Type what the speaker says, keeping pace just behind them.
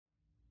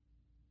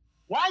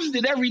Why is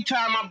it every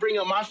time I bring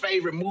up my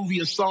favorite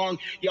movie or song,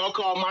 y'all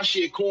call my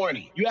shit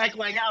corny? You act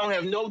like I don't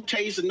have no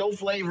taste and no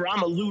flavor.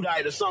 I'm a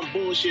Luddite or some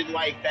bullshit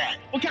like that.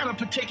 What kind of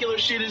particular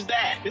shit is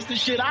that? It's the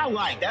shit I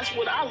like. That's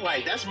what I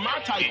like. That's my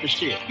type of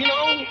shit. You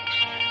know?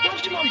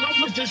 Don't you know,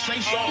 y'all just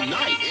say something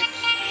nice.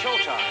 It's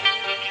showtime.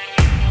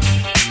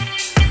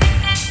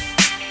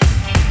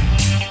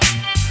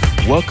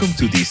 Welcome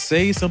to the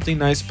Say Something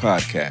Nice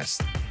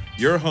podcast,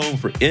 your home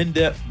for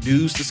in-depth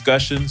news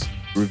discussions,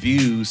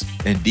 reviews,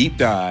 and deep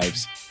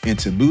dives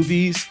into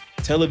movies,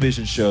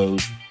 television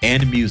shows,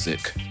 and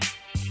music,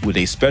 with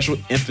a special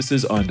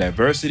emphasis on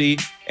diversity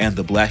and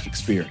the Black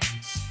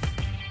experience.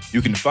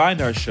 You can find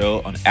our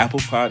show on Apple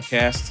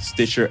Podcasts,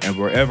 Stitcher, and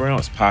wherever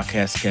else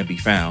podcasts can be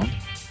found.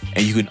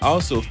 And you can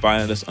also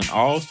find us on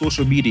all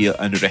social media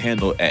under the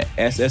handle at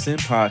SSN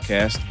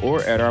Podcast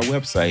or at our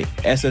website,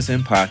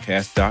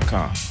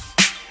 ssnpodcast.com.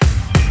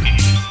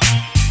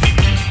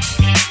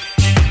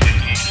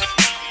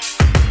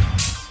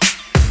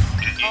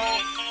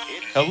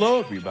 Hello,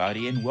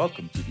 everybody, and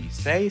welcome to the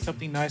Say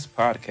Something Nice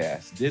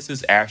podcast. This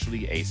is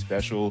actually a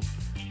special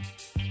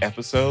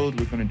episode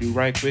we're going to do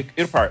right quick.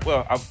 I'll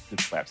do the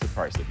claps. It'll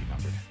probably still be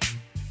numbered.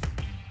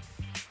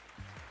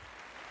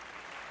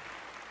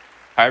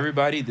 Hi,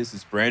 everybody. This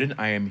is Brandon.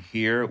 I am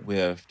here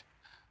with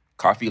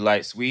Coffee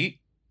Light Sweet.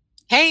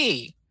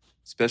 Hey.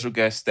 Special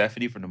guest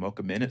Stephanie from the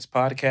Mocha Minutes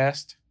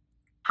podcast.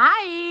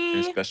 Hi.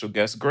 And special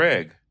guest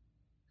Greg.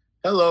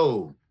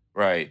 Hello.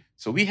 Right.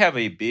 So we have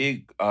a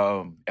big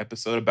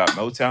episode about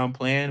Motown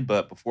planned,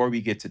 but before we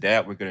get to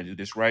that, we're going to do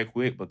this right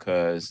quick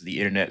because the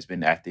internet's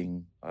been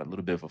acting a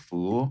little bit of a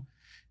fool,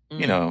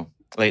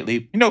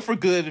 lately, for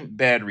good and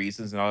bad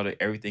reasons and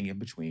everything in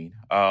between.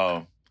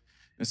 And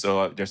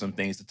so there's some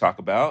things to talk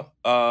about.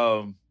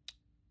 So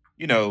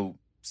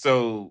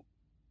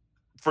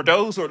for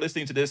those who are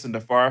listening to this in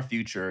the far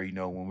future,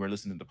 when we're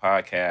listening to the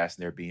podcast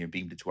and they're being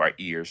beamed into our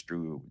ears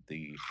through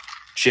the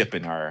chip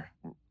in our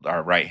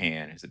right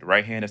hand. Is it the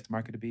right hand that's the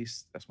mark of the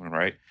beast? That's one,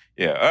 right?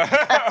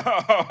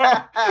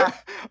 Yeah.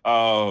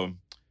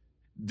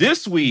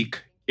 This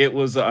week it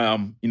was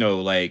not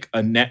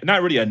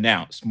really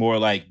announced, more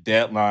like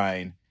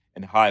Deadline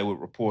and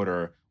Hollywood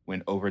Reporter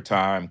went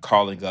overtime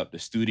calling up the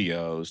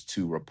studios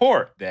to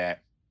report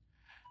that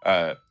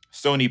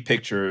Sony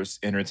Pictures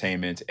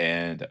Entertainment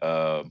and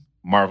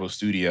Marvel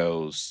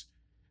Studios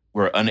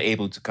were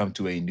unable to come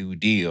to a new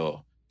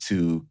deal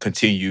to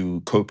continue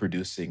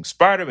co-producing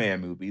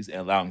Spider-Man movies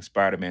and allowing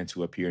Spider-Man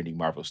to appear in the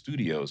Marvel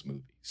Studios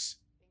movies.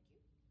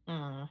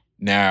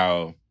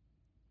 Now,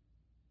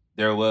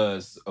 there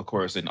was, of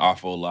course, an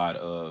awful lot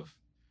of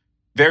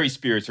very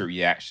spirited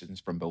reactions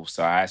from both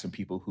sides, from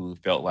people who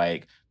felt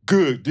like,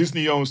 good,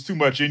 Disney owns too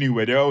much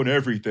anyway. They own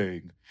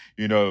everything.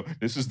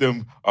 This is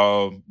them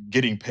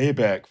getting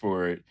payback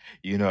for it.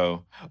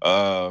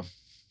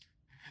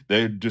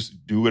 They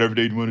just do whatever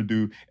they want to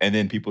do. And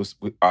then people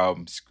who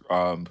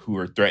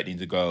are threatening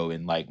to go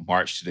and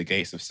march to the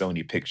gates of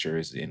Sony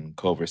Pictures in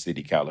Culver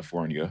City,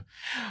 California,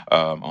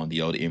 on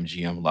the old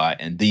MGM lot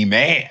and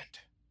demand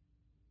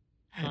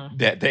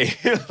that they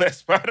let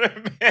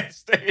Spider-Man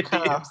stay in the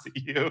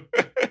MCU.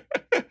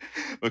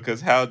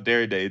 Because how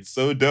dare they? It's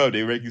so dumb.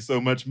 They're making so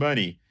much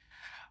money.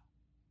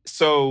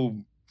 So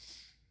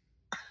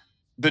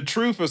the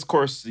truth, of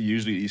course,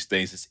 usually these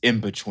things is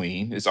in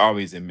between. It's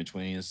always in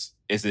between. Is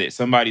it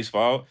somebody's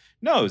fault?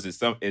 No. Is it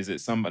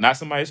not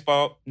somebody's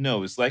fault?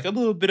 No. It's like a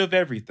little bit of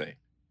everything.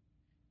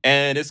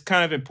 And it's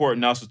kind of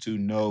important also to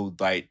know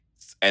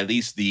at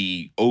least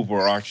the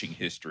overarching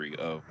history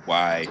of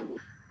why,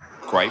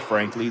 quite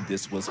frankly,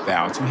 this was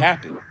bound to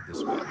happen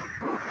this way.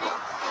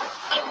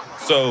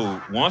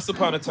 So once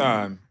upon a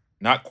time,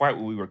 not quite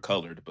when we were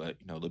colored, but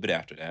a little bit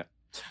after that.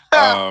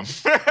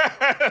 That's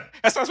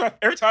why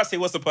every time I say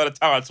once upon a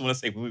time, I just want to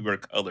say when we were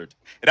colored.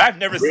 And I've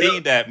never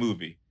seen that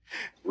movie.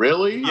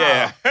 Really?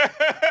 Yeah.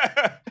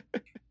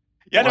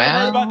 Y'all never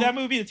heard about that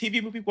movie, the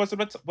TV movie Once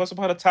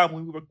Upon a Time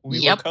when we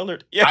were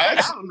colored? Yeah. I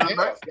actually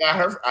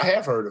I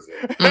have heard of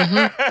it.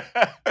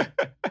 Mm-hmm.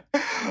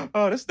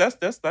 Oh,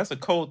 that's a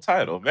cold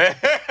title, man.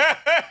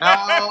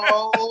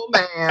 Oh,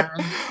 man.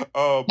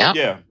 But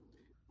yeah.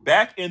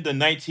 Back in the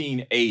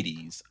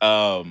 1980s,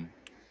 superhero...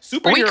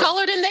 Were we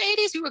colored in the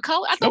 80s? We were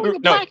colored? I thought we were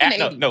black in the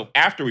 80s. No,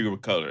 after we were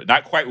colored.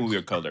 Not quite when we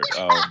were colored.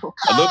 A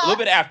little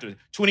bit after.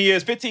 20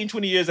 years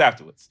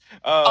afterwards.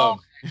 So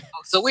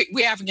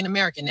we're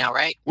African-American now,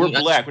 right? We're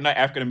black. We're not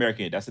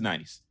African-American. That's the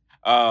 90s.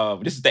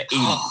 This is the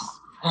 80s.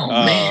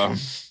 Man.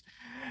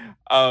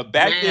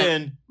 Back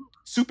then,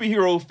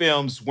 superhero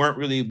films weren't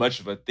really much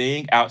of a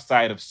thing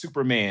outside of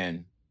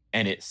Superman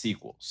and its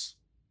sequels.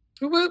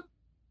 Whoop.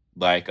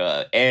 But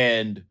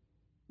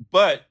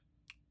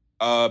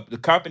the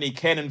company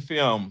Canon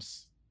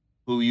Films,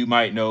 who you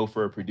might know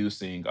for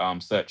producing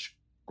such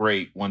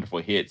great, wonderful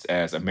hits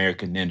as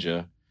American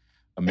Ninja,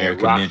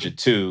 American Ninja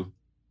 2.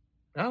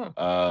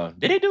 Oh.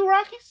 Did they do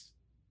Rockies?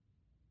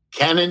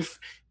 Canon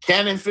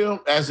Film,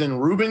 as in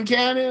Reuben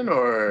Cannon,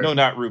 or No,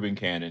 not Reuben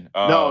Cannon.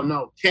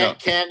 No.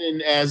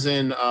 Cannon, as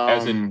in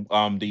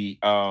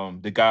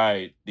the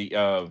guy.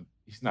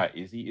 He's not.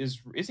 Is he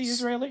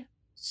Israeli?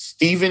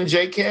 Stephen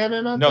J.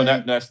 Cannon, I No,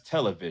 think? that's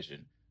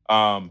television.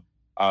 Menahem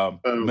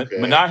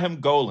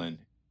Golan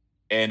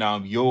and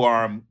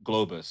Yoram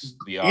Globus.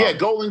 Yeah,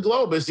 Golden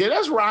Globus. Yeah,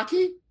 that's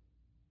Rocky.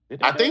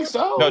 I think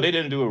so. No, they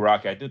didn't do a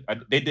Rocky.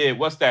 They did.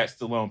 What's that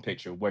Stallone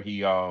picture where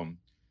he Over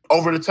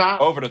the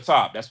Top? Over the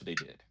Top. That's what they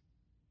did.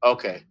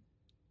 Okay.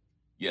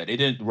 Yeah, they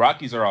didn't.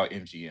 Rockies are all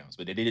MGMs,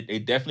 but they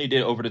definitely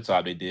did Over the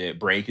Top. They did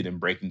Breaking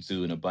and Breaking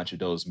 2 and a bunch of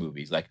those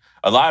movies. Like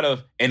a lot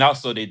of, and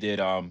also they did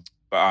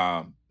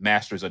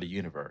Masters of the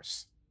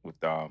Universe with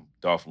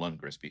Dolph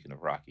Lundgren. Speaking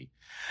of Rocky,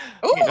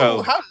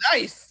 oh, how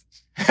nice!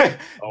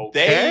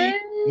 They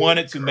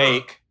wanted to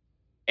make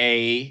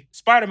a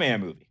Spider-Man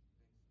movie.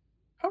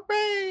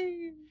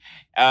 Hooray!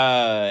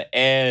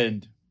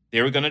 And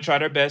they were going to try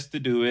their best to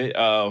do it.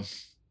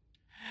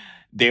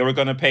 They were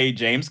going to pay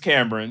James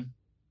Cameron.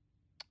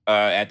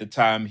 At the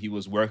time, he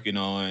was working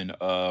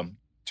on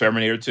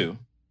Terminator 2.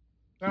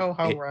 Oh,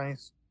 how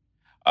nice!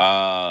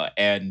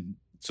 And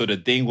so the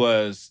thing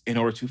was, in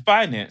order to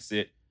finance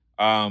it,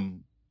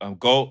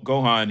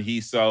 Gohan,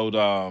 he sold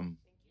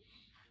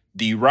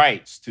the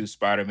rights to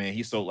Spider-Man.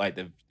 He sold like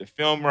the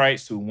film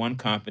rights to one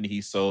company. He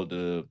sold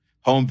the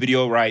home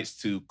video rights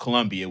to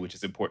Columbia, which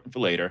is important for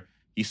later.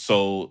 He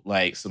sold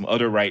like some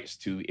other rights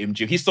to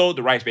MGM. He sold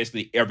the rights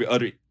basically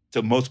to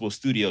multiple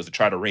studios to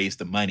try to raise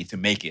the money to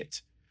make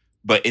it.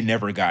 But it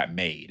never got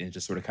made and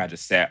just sort of kind of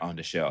sat on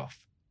the shelf.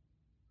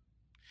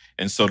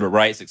 And so the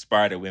rights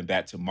expired and went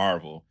back to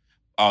Marvel.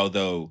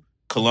 Although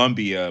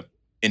Columbia,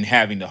 in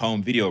having the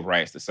home video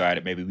rights,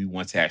 decided maybe we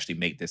want to actually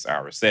make this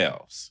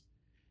ourselves.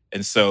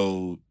 And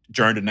so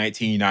during the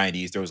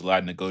 1990s, there was a lot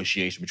of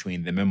negotiation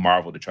between them and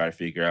Marvel to try to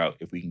figure out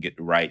if we can get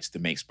the rights to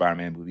make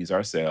Spider-Man movies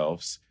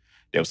ourselves.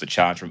 There was a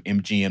challenge from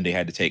MGM they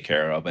had to take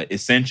care of. But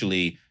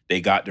essentially,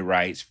 they got the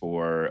rights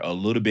for a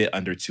little bit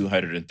under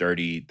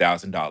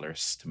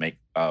 $230,000 to make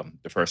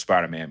the first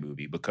Spider-Man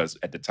movie because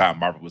at the time,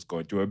 Marvel was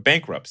going through a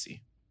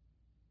bankruptcy.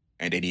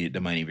 And they needed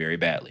the money very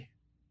badly.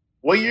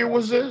 What year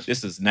was this?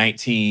 This is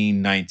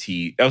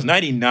 1990. That was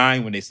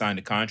 99 when they signed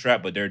the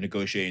contract, but they're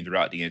negotiating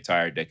throughout the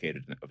entire decade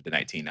of the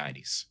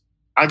 1990s.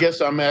 I guess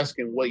I'm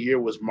asking what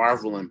year was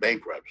Marvel in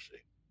bankruptcy? I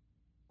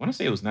want to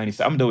say it was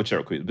 97. I'm going to double check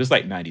real quick. But it's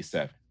like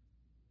 97.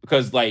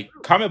 Because like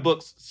comic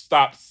books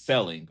stopped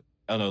selling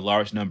on a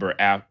large number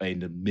in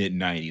the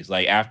mid-90s.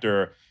 Like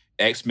after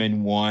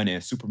X-Men 1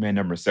 and Superman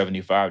number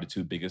 75, the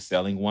two biggest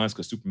selling ones,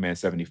 because Superman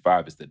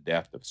 75 is the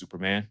death of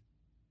Superman.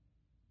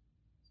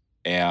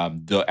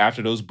 And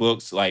after those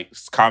books, like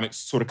comics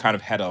sort of kind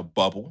of had a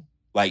bubble.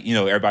 Like, you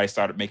know, everybody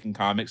started making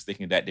comics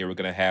thinking that they were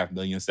going to have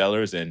million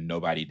sellers and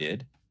nobody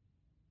did.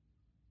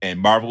 And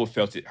Marvel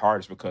felt it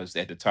hardest because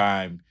at the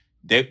time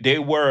they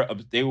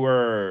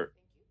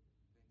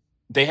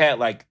had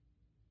like,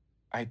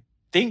 I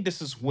think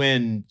this is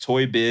when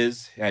Toy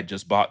Biz had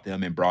just bought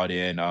them and brought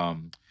in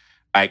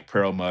Ike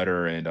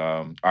Perlmutter and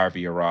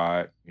R.V.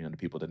 Arad, you know, the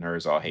people the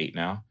nerds all hate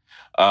now.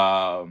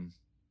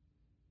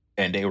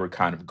 And they were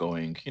kind of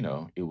going, you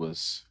know, it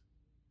was,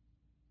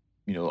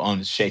 you know,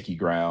 on shaky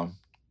ground.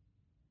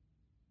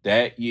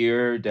 That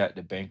year that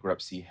the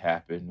bankruptcy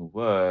happened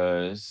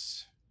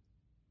was,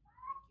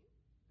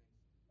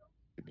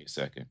 give me a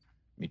second.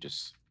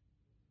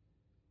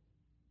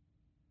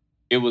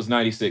 It was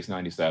 96,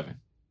 97.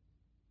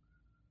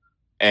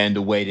 And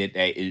the way that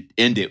it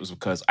ended was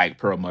because Ike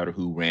Perlmutter,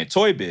 who ran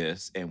Toy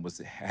Biz and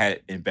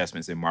had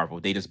investments in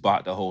Marvel, they just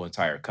bought the whole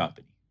entire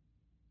company.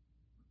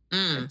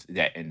 And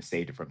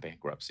saved it from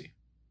bankruptcy.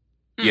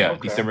 Yeah,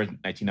 okay. December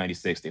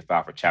 1996, they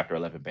filed for Chapter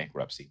 11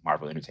 bankruptcy,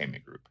 Marvel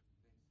Entertainment Group.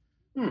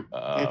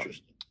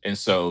 Interesting. And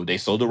so they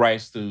sold the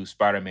rights to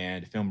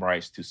Spider-Man, the film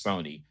rights to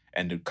Sony,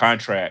 and the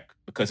contract,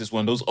 because it's one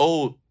of those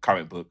old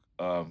comic book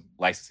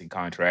licensing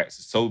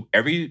contracts. So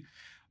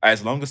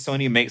as long as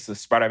Sony makes a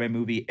Spider-Man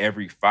movie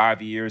every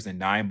 5 years and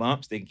 9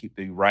 months, they can keep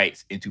the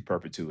rights into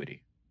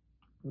perpetuity.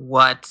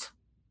 What?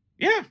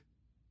 Yeah,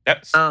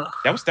 that's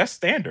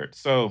standard.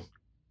 So.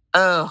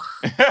 Oh,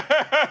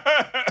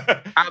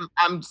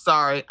 I'm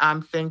sorry.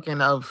 I'm thinking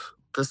of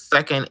the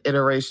second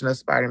iteration of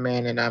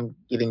Spider-Man, and I'm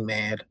getting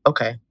mad.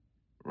 Okay,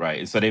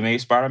 right. So they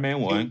made Spider-Man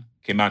 1,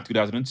 came out in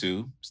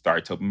 2002.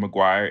 Starred Tobey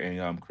Maguire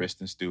and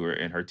Kristen Stewart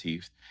in her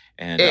teeth,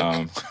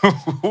 and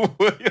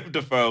William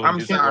Dafoe.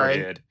 I'm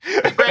sorry,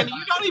 Brandon.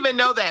 You don't even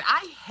know that.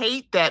 I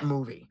hate that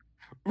movie.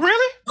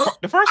 Really?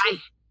 The first one?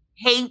 I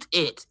hate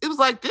it. It was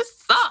like, this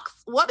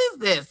sucks. What is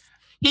this?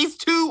 He's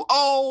too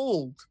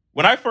old.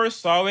 When I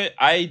first saw it,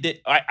 I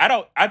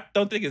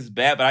don't think it's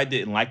bad, but I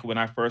didn't like it when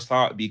I first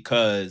saw it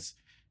because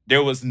I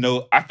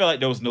felt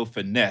like there was no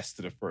finesse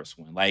to the first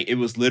one. Like it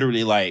was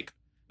literally like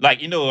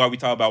you know how we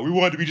talk about we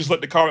wanted to be just like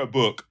the comic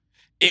book.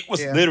 It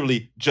was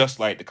literally just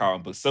like the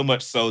comic book, so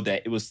much so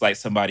that it was like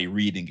somebody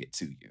reading it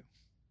to you.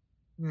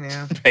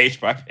 Yeah.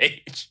 Page by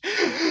page.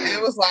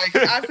 It was like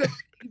I feel like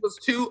he was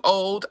too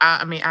old.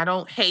 I mean, I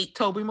don't hate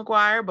Tobey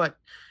Maguire, but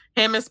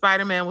him as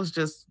Spider-Man was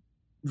just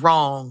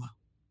wrong.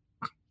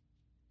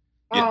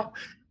 Well,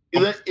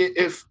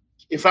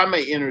 if I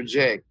may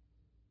interject,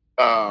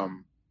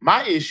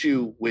 my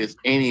issue with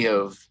any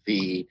of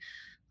the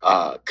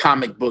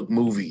comic book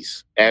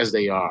movies as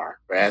they are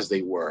or as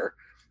they were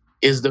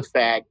is the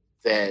fact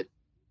that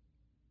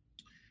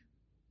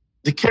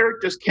the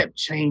characters kept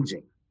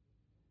changing.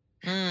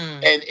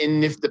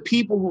 And if the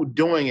people who are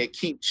doing it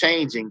keep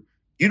changing,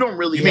 you don't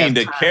really You mean have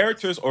the time.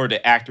 characters or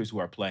the actors who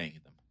are playing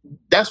them?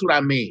 That's what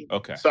I mean.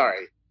 Okay.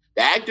 Sorry.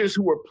 The actors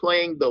who are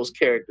playing those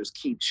characters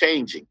keep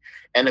changing.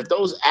 And if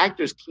those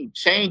actors keep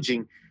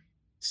changing,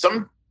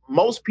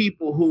 most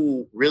people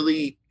who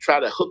really try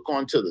to hook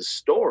onto the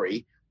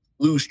story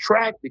lose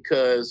track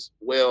because,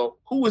 well,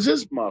 who is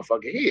this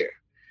motherfucker here?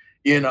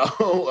 You know,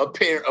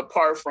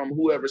 apart from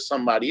whoever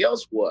somebody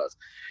else was.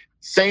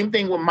 Same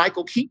thing with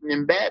Michael Keaton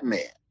in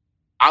Batman.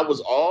 I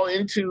was all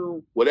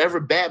into whatever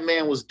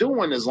Batman was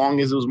doing as long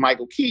as it was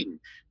Michael Keaton.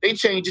 They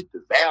changed it to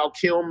Val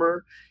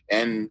Kilmer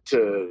and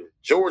to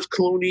George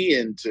Clooney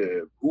and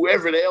to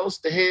whoever else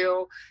the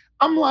hell.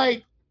 I'm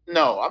like,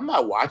 no, I'm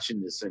not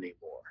watching this anymore.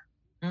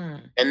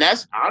 And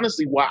that's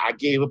honestly why I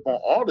gave up on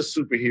all the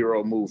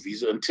superhero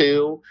movies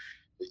until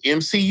the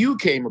MCU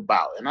came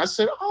about. And I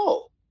said,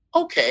 oh,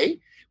 okay.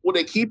 Well,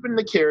 they're keeping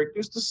the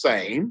characters the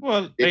same.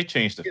 Well, they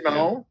changed the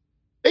film.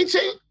 They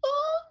changed.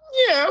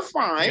 Yeah,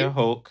 fine. Yeah,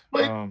 Hulk.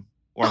 But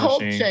War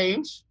Hulk Machine.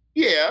 Changed.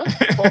 Yeah,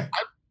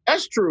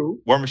 that's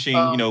true. War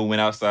Machine, went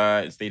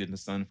outside and stayed in the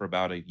sun for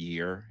about a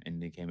year,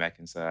 and then came back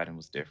inside and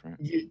was different.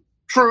 Yeah,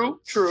 true.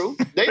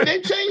 They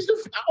changed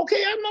the.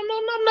 Okay, I'm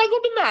not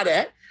going to deny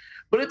that.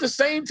 But at the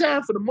same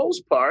time, for the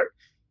most part,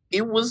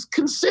 it was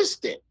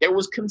consistent. There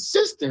was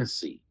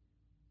consistency.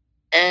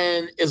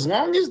 And as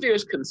long as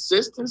there's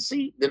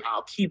consistency, then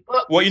I'll keep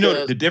up. Well,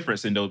 the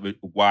difference in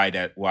why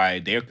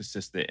they're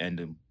consistent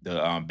and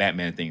the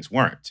Batman things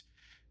weren't.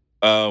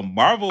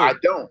 Marvel,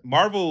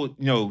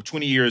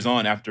 20 years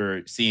on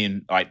after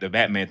seeing like the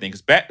Batman thing,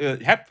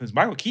 because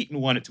Michael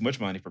Keaton wanted too much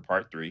money for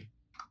Part 3,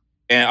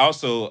 and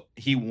also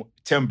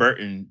Tim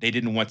Burton. They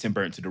didn't want Tim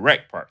Burton to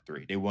direct Part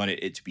 3. They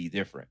wanted it to be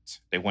different.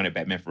 They wanted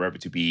Batman Forever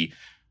to be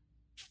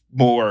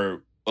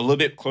a little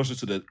bit closer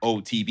to the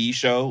old TV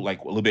show,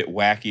 like a little bit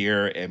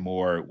wackier and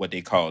more what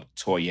they called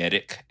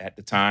toyetic at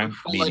the time.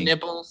 Full of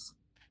nipples.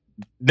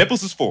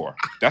 Nipples is 4.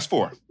 That's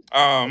 4.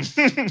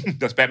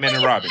 That's Batman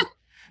and Robin.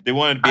 They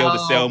wanted to be able to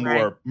sell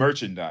more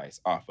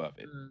merchandise off of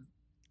it.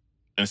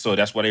 And so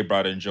that's why they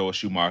brought in Joel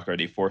Schumacher.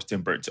 They forced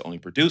Tim Burton to only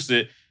produce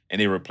it, and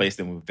they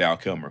replaced him with Val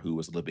Kilmer, who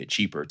was a little bit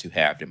cheaper to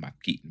have than Michael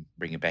Keaton,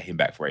 bringing him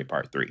back for a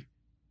Part 3.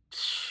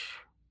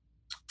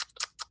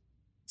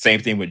 Same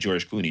thing with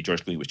George Clooney.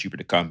 George Clooney was cheaper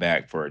to come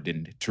back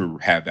to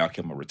have Val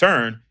Kilmer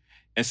return.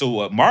 And so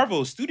what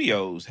Marvel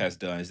Studios has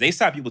done is they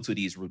sign people to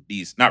these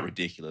not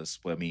ridiculous,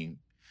 but I mean,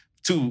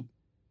 to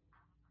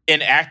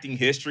in acting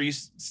history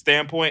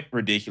standpoint,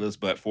 ridiculous,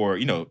 but for,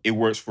 it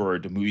works for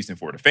the movies and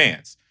for the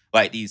fans.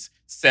 Like these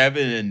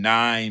 7 and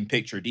 9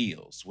 picture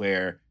deals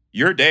where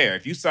you're there.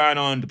 If you sign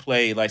on to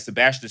play, like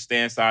Sebastian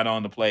Stan signed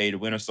on to play the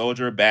Winter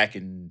Soldier back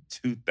in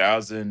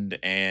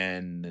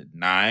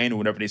 2009 or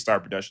whenever they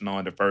started production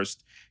on the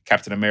first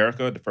Captain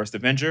America, the first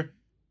Avenger.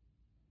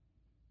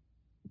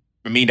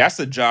 I mean, that's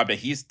a job that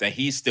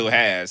he still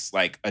has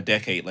like a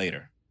decade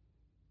later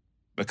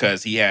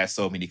because he has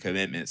so many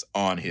commitments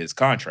on his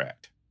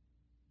contract.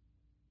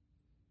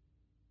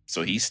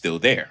 So he's still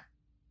there.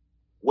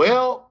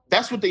 Well,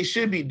 that's what they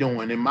should be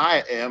doing they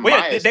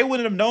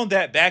wouldn't have known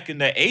that back in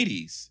the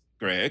 80s,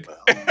 Greg.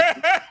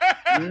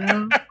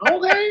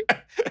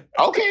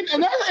 Okay,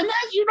 and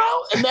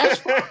that's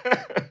fine.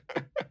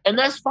 And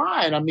that's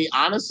fine. I mean,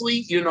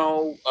 honestly,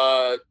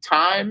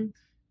 time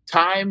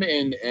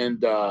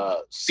and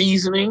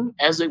seasoning,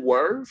 as it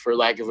were, for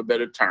lack of a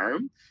better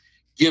term,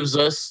 gives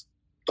us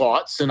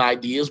thoughts and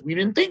ideas we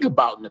didn't think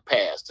about in the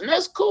past, and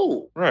that's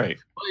cool. Right.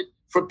 But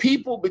for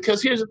people,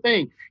 because here's the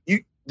thing,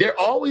 they're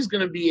always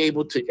going to be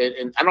able to,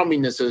 and I don't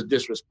mean this as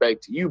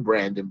disrespect to you,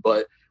 Brandon,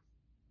 but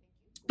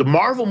the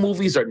Marvel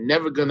movies are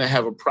never going to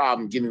have a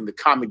problem getting the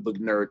comic book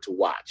nerd to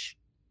watch.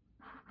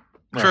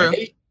 True.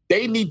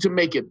 They need to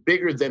make it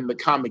bigger than the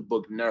comic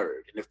book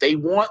nerd. And if they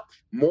want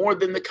more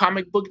than the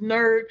comic book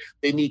nerd,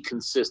 they need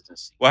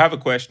consistency. Well, I have a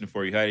question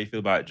for you. How do you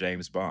feel about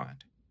James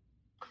Bond?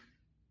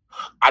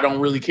 I don't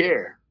really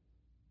care.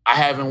 I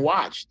haven't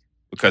watched.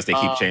 Because they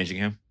keep changing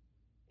him?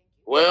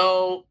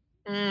 Well,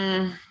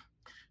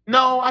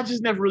 no, I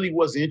just never really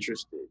was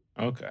interested.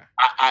 Okay.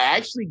 I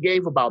actually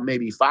gave about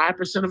maybe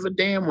 5% of a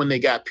damn when they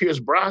got Pierce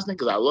Brosnan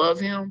because I love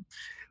him.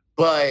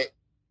 But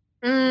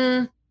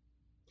I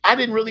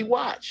didn't really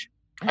watch.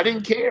 I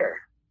didn't care.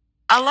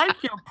 I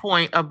like your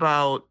point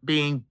about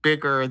being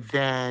bigger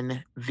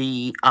than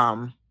the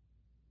comic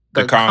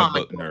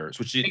book nerds,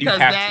 which you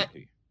have to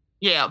be.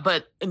 Yeah,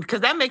 but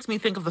because that makes me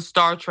think of the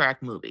Star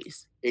Trek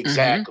movies.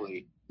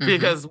 Exactly.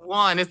 Because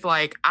one, it's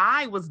like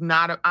I'm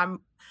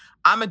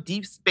a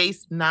Deep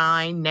Space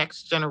Nine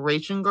Next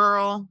Generation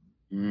girl.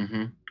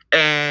 Mm-hmm.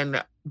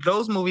 And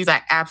those movies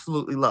I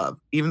absolutely love.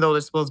 Even though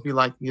they're supposed to be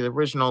like the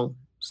original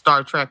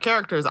Star Trek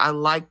characters, I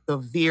like the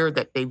veer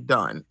that they've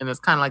done. And it's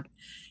kind of like,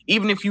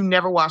 even if you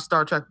never watched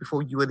Star Trek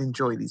before, you would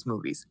enjoy these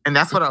movies. And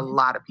that's what a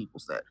lot of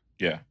people said.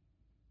 Yeah.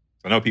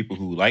 I know people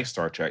who like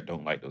Star Trek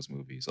don't like those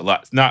movies. A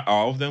lot, not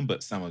all of them,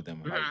 but some of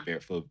them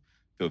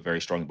feel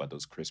very strongly about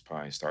those Chris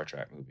Pine Star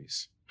Trek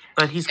movies.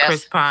 But he's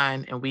Chris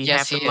Pine, and we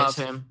have to love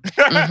him.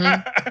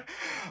 I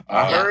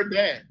heard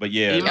that. But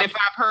yeah, even if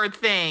I've heard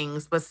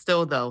things, but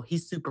still, though,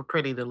 he's super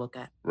pretty to look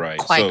at. Right,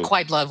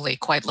 quite lovely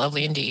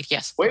indeed.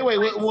 Yes. Wait.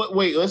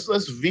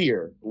 Let's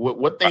veer.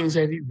 What things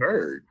have you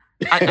heard?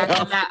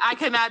 I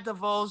cannot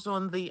divulge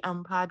on the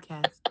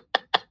podcast.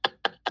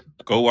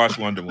 Go watch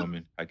Wonder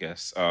Woman, I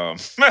guess. No,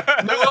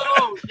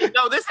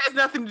 this has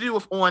nothing to do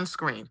with on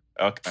screen.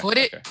 Okay.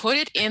 Put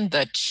it in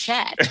the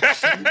chat.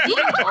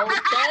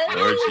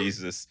 Lord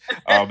Jesus.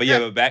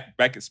 But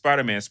back at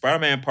Spider-Man.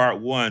 Spider-Man Part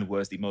 1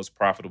 was the most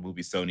profitable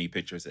movie Sony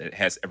Pictures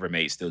has ever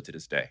made still to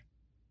this day.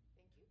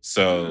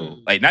 So,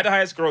 not the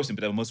highest grossing,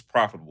 but the most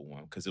profitable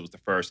one because it was the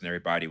first and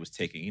everybody was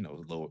taking,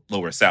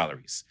 lower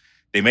salaries.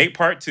 They made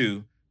Part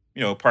 2.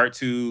 Part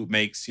 2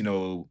 makes,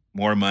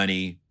 more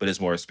money, but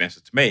it's more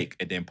expensive to make.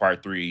 And then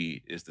Part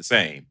 3 is the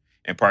same.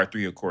 And Part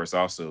 3, of course,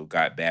 also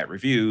got bad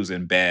reviews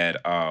and bad,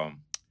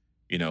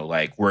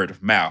 word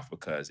of mouth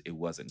because it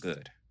wasn't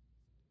good.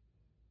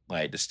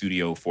 Like the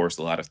studio forced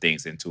a lot of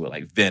things into it,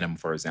 like Venom,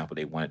 for example.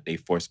 They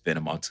forced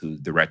Venom onto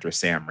director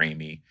Sam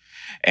Raimi.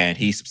 And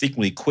he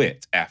subsequently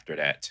quit after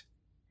that.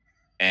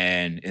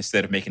 And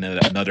instead of making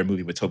another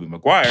movie with Tobey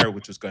Maguire,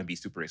 which was going to be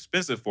super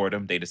expensive for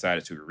them, they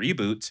decided to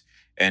reboot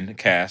and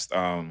cast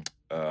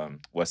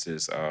what's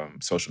his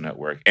social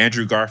network,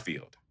 Andrew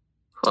Garfield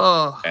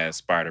as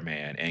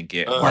Spider-Man, and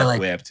get Mark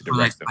Webb to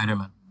direct them.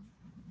 Spider-Man.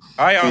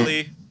 Hi,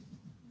 Ali.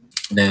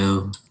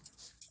 No.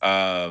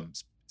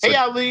 Hey,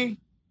 Ali.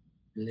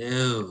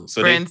 No.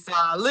 So Prince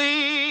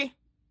Ali.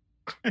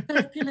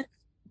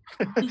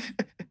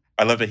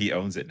 I love that he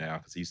owns it now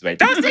because he's like,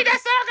 "Don't sing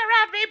that song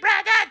around me,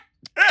 brother."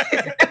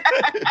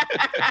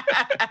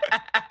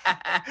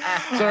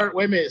 Sir,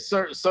 wait a minute,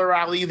 Sir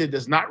Ali that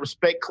does not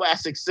respect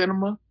classic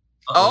cinema.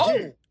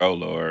 Oh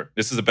Lord,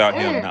 this is about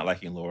him not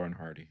liking Laura and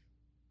Hardy.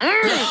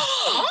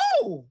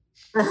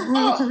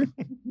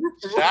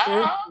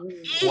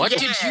 What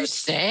did you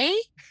say?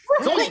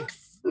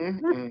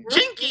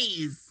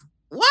 Jinkies.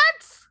 What?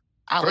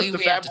 Ali, First the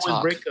we have Fat to Boys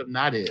talk. breakup,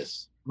 not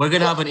is. We're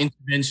gonna have an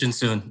intervention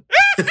soon.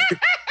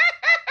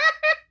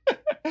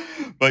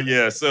 But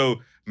yeah, so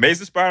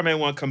Amazing Spider-Man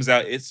 1 comes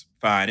out. It's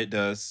fine. It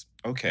does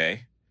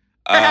okay.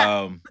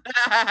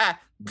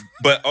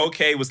 But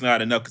okay was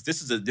not enough because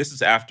this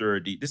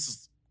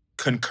is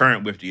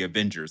concurrent with the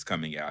Avengers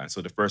coming out, and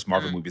so the first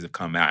Marvel movies have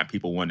come out, and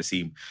people want to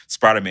see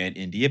Spider-Man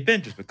in the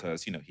Avengers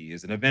because he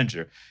is an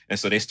Avenger, and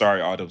so they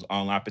started all those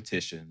online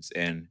petitions.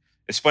 And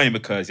it's funny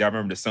because y'all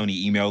remember the Sony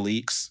email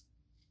leaks.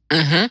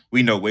 Mm-hmm.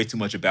 We know way too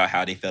much about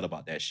how they felt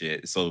about that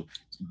shit. So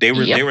they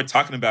were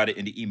talking about it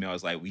in the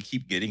emails like, we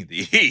keep getting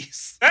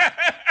these. I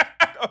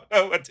don't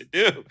know what to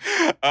do.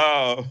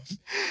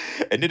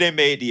 And then they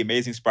made The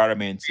Amazing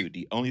Spider-Man 2,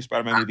 the only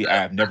Spider-Man movie I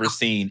have never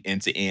seen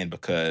end to end,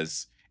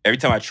 because every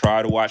time I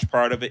try to watch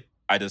part of it,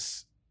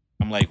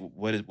 I'm like,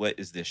 what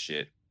is this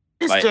shit?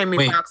 It's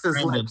Jamie Foxx's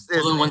Brandon, lips.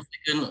 hold on 1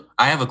 second.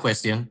 I have a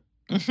question.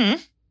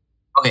 Mm-hmm.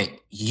 Okay,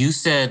 you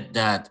said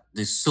that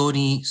the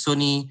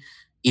Sony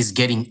is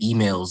getting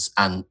emails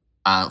and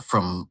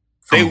from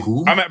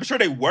who? I'm sure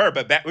they were,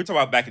 but we're talking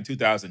about back in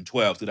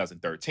 2012,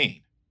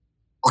 2013.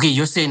 Okay,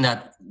 you're saying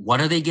that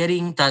what are they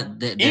getting? That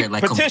they're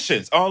like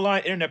petitions,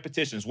 online internet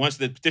petitions. Once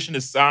the petition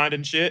is signed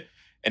and shit,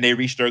 and they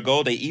reach their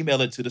goal, they email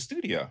it to the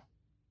studio.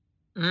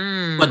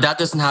 But that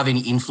doesn't have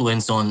any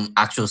influence on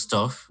actual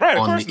stuff. Right,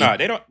 of course not.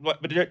 They don't. But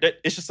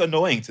it's just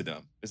annoying to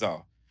them. Is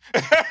all.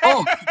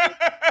 Oh.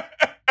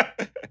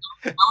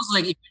 I was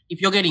like, if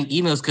you're getting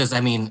emails, because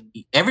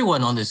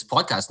everyone on this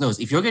podcast knows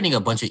if you're getting a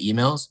bunch of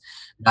emails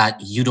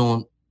that you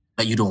don't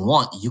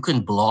want, you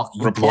can block.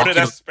 Report it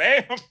as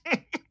spam.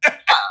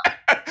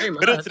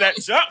 Put it to that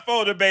junk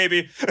folder,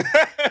 baby.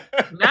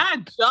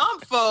 Not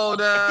junk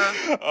folder.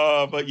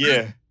 But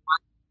yeah.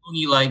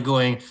 Only like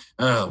going,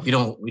 we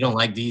don't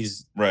like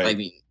these. Right.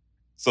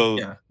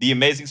 The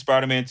Amazing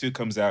Spider-Man 2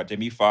 comes out.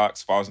 Jamie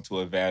Foxx falls into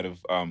a vat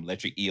of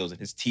electric eels, and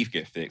his teeth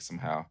get fixed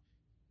somehow.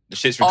 The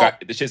shit's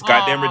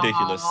goddamn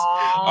ridiculous.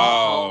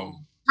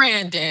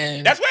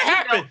 Brandon. That's what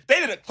happened.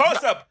 They did a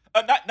close up,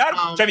 not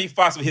of Jamie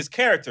Foxx, but his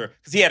character,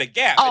 because he had a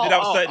gap, and then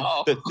all of a sudden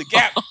the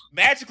gap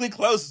magically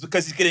closes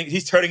because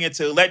he's turning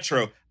into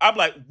Electro. I'm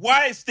like,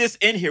 why is this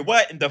in here?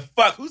 What in the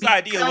fuck? Whose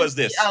idea was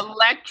this?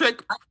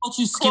 Electric. I thought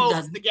you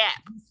skipped the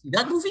gap.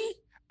 That movie?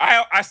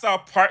 I saw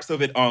parts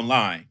of it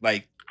online,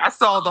 like. I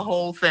saw the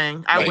whole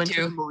thing. I went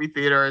too. to the movie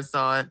theater and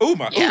saw it. Ooh,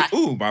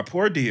 my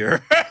poor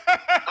dear.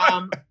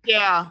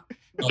 Yeah.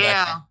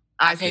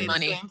 I paid paid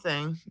money. the same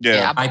thing.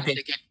 Yeah, I paid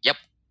again. Yep.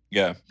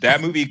 Yeah,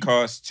 that movie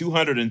cost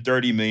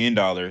 $230 million.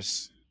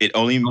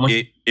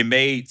 It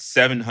made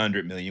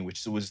 $700 million,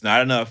 which was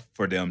not enough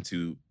for them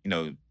to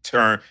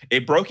turn.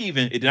 It broke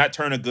even. It did not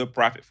turn a good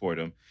profit for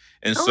them,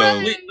 and so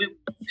wait,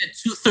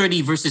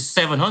 230 versus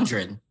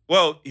 700.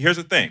 Well, here's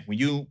the thing: when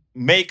you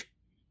make,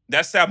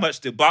 that's how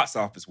much the box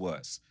office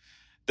was.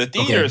 The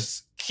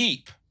theaters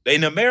keep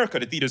in America,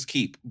 the theaters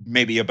keep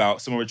maybe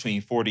about somewhere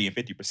between 40 and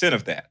 50%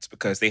 of that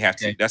because they have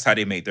to. Okay. That's how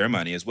they make their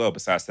money as well.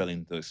 Besides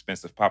selling the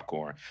expensive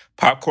popcorn,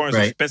 popcorn is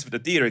Right. expensive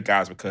at the theater,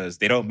 guys, because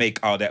they don't make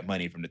all that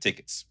money from the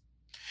tickets.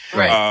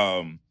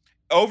 Right.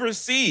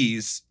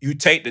 Overseas,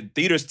 the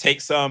theaters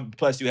take some,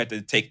 plus you have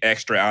to take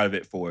extra out of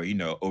it for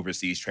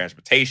overseas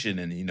transportation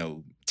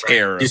and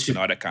tariffs and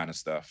all that kind of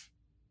stuff.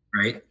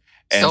 Right.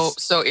 And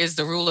So is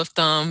the rule of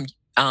thumb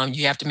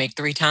you have to make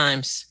 3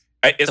 times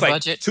it's the like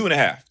budget?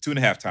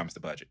 2.5 times the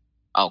budget.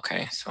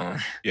 Okay, so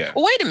Yeah,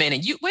 well, wait a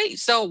minute.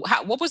 So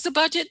what was the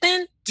budget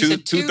then? You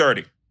said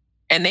 230.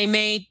 and they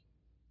made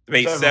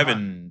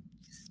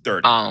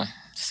 730.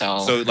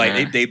 so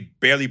They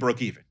barely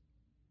broke even.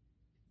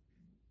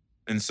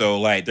 And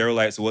so they were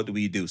like, so what do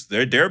we do?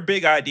 So their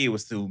big idea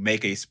was to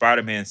make a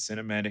Spider-Man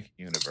cinematic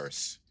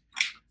universe.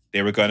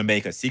 They were going to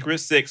make a Secret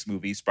Six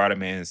movie.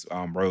 Spider-Man's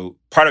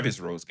part of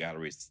his Rose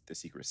Gallery is the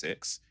Secret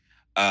Six.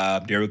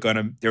 There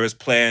was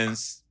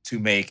plans to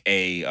make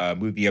a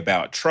movie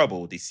about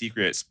Trouble, the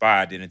secret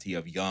spy identity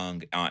of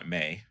young Aunt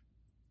May.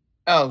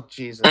 Oh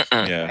Jesus!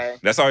 Mm-mm. Yeah, Okay.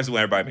 that's always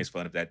when everybody makes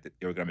fun of that.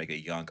 They were going to make a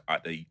young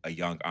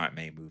Aunt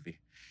May movie.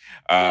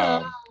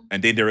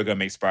 And then they were going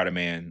to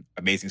make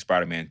Amazing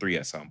Spider-Man 3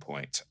 at some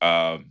point.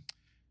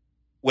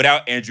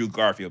 Without Andrew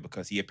Garfield,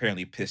 because he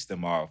apparently pissed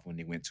them off when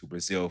they went to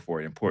Brazil for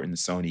an important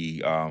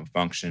Sony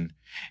function.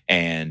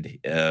 And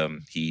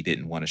he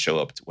didn't want to show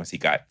up once he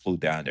flew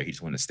down there. He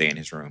just wanted to stay in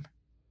his room.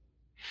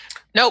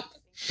 Nope.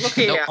 Look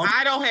here, Nope.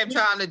 I don't have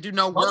time to do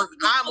no work.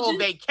 I'm on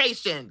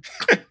vacation.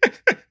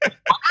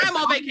 I'm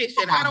on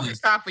vacation. I don't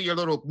have time for your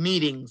little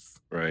meetings.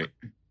 Right.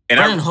 And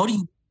Brandon, how do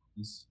you?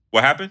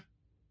 what happened?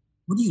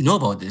 What do you know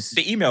about this?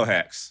 The email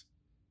hacks.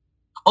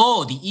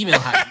 Oh, the email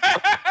hack.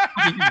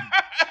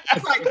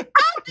 It's like,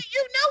 how do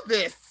you know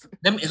this?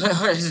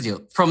 Here's the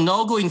deal. From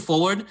now going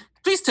forward,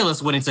 please tell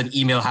us when it's an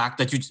email hack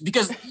that you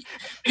because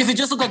it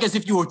just looked like as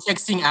if you were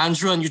texting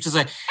Andrew and you're just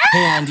like, hey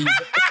Andy.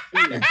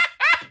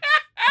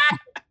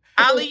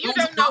 Ali, you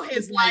don't know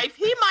his life.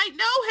 He might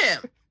know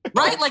him.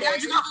 Right? Like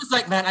Andrew Garfield's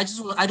like, man, I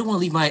don't want to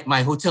leave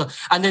my hotel.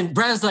 And then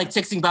Brandon's like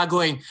texting back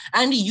going,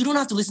 Andy, you don't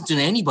have to listen to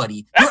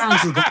anybody. You're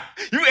Andrew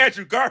Garfield. You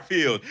Andrew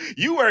Garfield.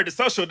 You were the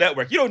social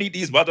network. You don't need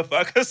these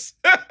motherfuckers.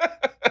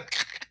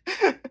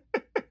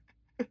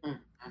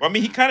 Well, I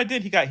mean, he kind of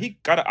did. He got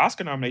an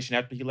Oscar nomination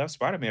after he left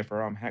Spider-Man for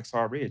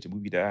Hacksaw Ridge, a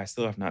movie that I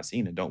still have not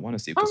seen and don't want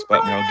to see because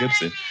fuck Mel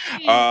Gibson.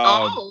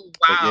 Oh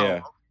But wow.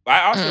 yeah.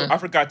 I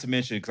forgot to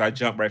mention because I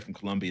jumped right from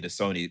Columbia to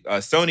Sony.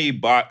 Sony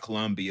bought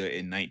Columbia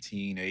in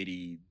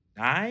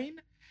 1989.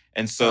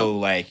 And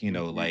so, Yeah.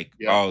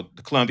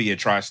 the Columbia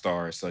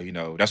TriStar. So,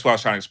 that's what I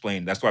was trying to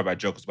explain. That's why my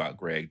joke was about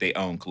Greg. They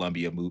own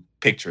Columbia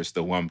Pictures,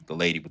 the one with the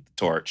lady with the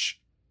torch.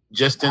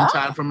 Just in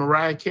time for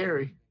Mariah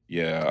Carey.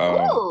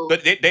 Yeah. Ooh.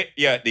 But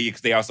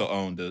they also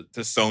own the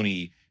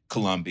Sony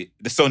Columbia.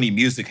 The Sony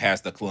Music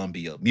has the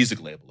Columbia music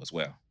label as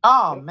well.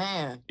 Oh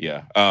man.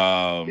 Yeah.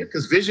 Yeah,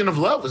 because Vision of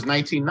Love was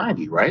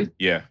 1990, right?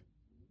 Yeah.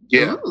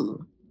 Yeah.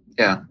 Ooh.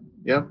 Yeah.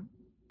 Yep.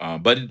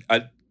 But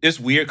it's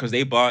weird because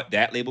they bought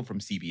that label from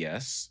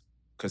CBS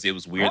because it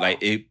was weird. Oh.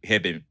 Like it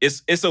had been.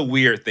 It's a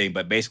weird thing,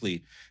 but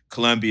basically,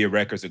 Columbia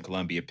Records and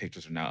Columbia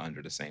Pictures are now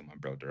under the same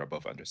umbrella. They're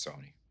both under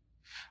Sony.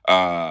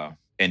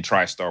 And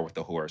TriStar with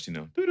the horse, you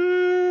know.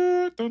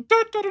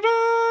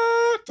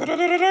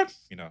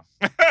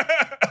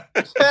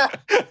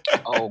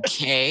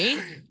 Okay.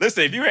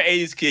 Listen, if you're an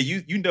 80s kid,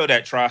 you know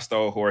that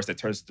TriStar horse that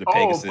turns into Oh,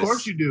 Pegasus. of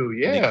course you do. And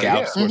Yeah. it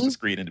gallops towards Mhm. the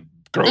screen and it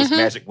grows Mhm.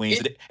 magic wings.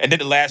 And then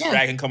the last Yeah.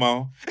 dragon come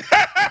on.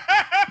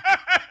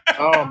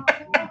 Oh,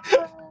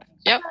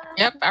 Yep.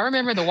 I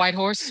remember the white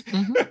horse.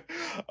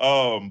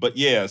 Mhm. But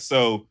yeah,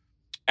 so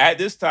at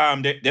this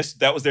time,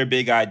 that was their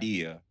big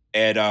idea.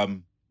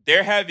 And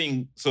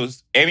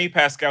Amy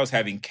Pascal is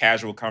having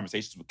casual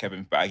conversations with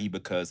Kevin Feige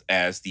because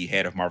as the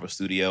head of Marvel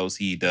Studios,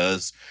 he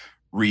does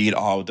read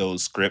all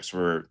those scripts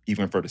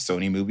even for the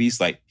Sony movies.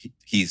 Like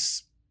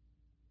because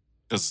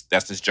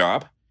that's his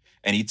job.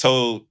 And he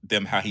told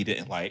them how he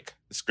didn't like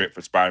the script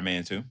for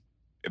Spider-Man 2,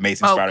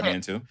 Amazing Okay. Spider-Man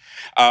 2.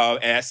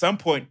 And at some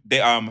point,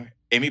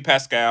 Amy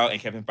Pascal and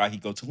Kevin Feige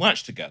go to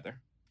lunch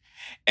together.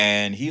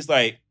 And he's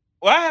like,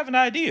 well, I have an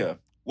idea.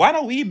 Why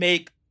don't we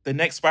make the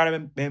next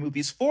Spider-Man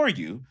movies for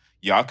you?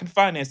 Y'all can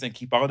finance and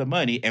keep all the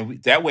money.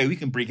 And that way we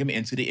can bring him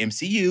into the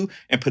MCU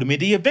and put him in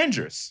the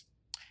Avengers.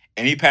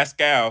 Amy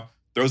Pascal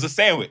throws a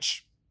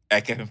sandwich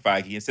at Kevin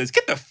Feige and says,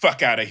 get the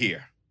fuck out of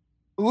here.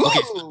 Ooh. Okay,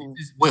 so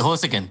wait, hold on a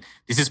second.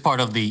 This is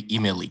part of the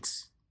email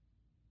leaks.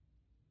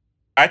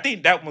 I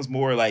think that was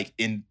more like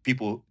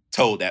people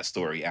told that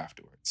story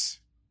afterwards.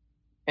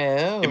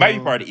 Oh. It might be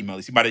part of the email.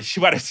 She might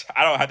have.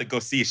 I don't have to go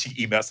see if she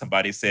emailed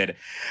somebody and said,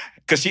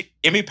 because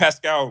Amy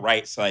Pascal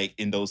writes like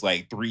in those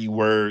like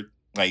 3-word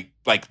like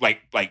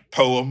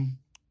poem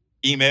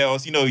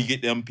emails. You know, you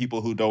get them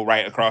people who don't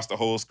write across the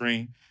whole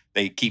screen.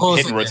 They keep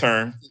hitting so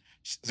return.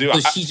 So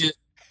So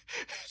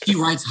she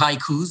writes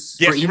haikus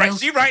yes, for emails?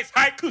 she writes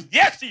haikus.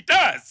 Yes, she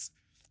does.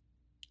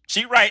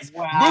 She writes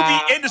Wow. movie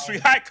industry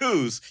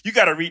haikus. You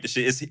got to read the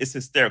shit. It's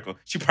hysterical.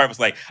 She probably was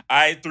like,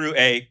 I threw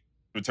a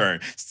return.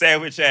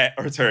 Sandwich at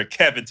return.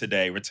 Kevin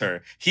today,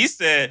 return. He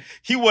said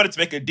he wanted to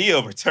make a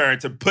deal, return,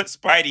 to put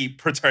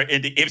Spidey return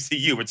into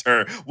MCU,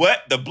 return.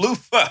 What? The blue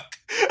fuck.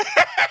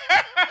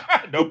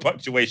 No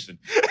punctuation.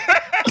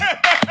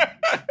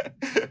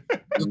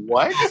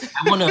 What?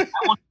 I want to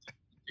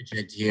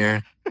interject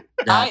here.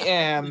 I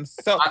am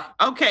so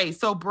okay.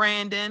 So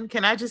Brandon,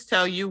 can I just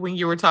tell you, when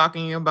you were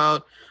talking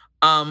about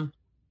Kevin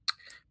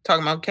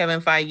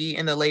Feige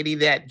and the lady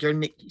that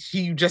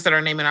you just said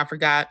her name and I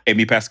forgot.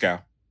 Amy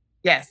Pascal.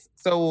 Yes.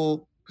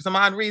 So for some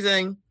odd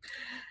reason,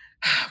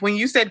 when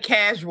you said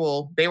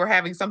casual, they were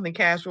having something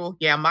casual.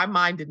 Yeah, my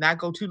mind did not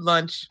go to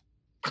lunch.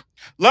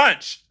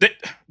 Lunch.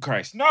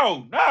 Christ,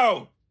 no.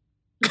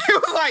 It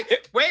was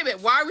like, wait a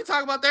minute, why are we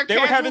talking about their They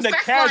casual were having the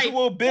sex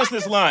casual life?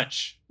 business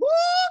lunch.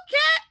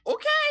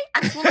 Okay.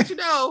 I just want to let you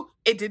know,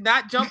 it did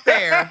not jump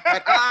there.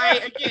 But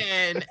I,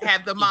 again,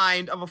 had the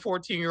mind of a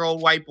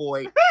 14-year-old white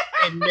boy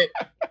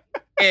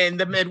in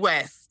the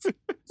Midwest. So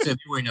they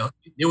were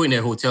in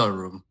their hotel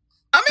room.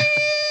 I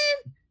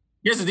mean,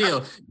 here's the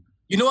deal.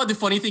 You know what the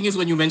funny thing is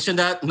when you mentioned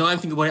that? No, I'm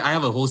thinking about it. I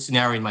have a whole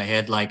scenario in my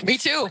head. Like Me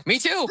too.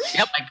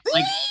 Yep.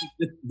 Like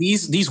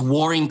these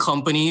warring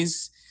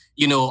companies,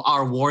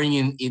 are warring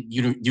in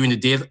during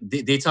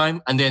the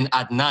daytime, and then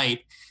at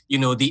night,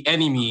 the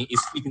enemy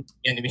is speaking to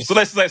the enemy. So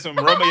that's like some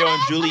Romeo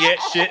and Juliet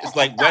shit. It's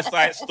like West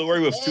Side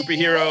Story with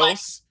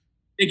superheroes.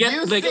 They get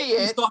and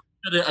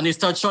they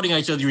start shouting at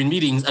each other in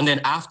meetings, and then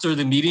after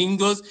the meeting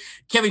goes,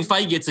 Kevin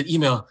Feige gets an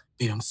email.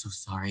 Babe, I'm so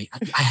sorry.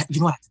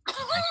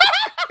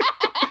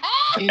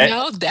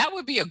 That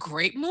would be a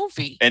great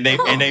movie. And they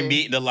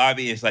meet in the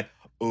lobby. It's like,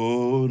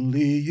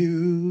 only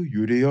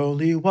you're the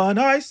only one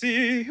I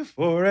see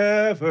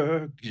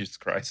forever. Jesus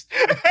Christ.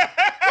 Wait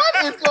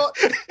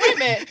a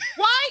minute.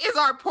 Why is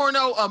our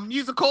porno a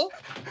musical?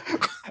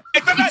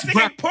 If I'm not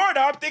thinking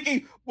porno, I'm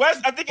thinking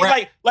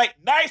like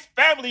nice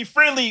family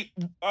friendly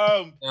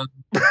romance.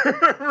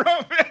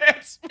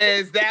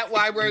 Is that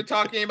why we're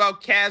talking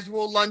about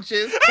casual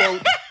lunches?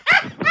 Quote.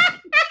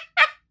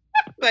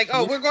 Like,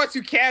 we're going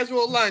to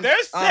casual lunch.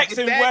 There's sex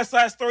in West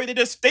Side Story. They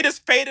just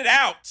faded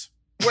out.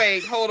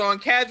 Wait, hold on.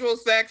 Casual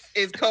sex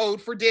is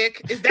code for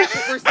dick. Is that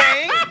what we're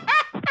saying?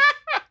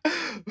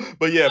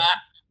 But yeah.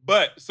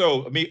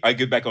 So I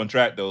get back on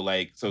track though.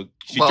 Like, so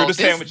she threw the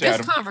sandwich at him.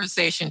 This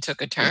conversation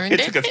took a turn.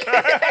 It took a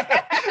turn.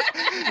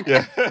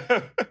 Yeah,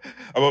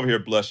 I'm over here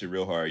blushing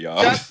real hard,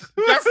 y'all. Just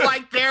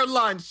like their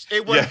lunch,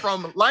 it went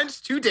from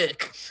lunch to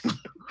dick.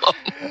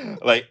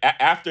 Like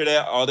after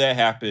that, all that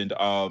happened.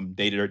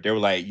 They were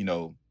like,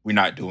 we're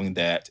not doing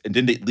that. And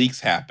then the leaks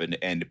happened,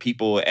 and the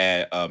people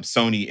at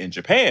Sony in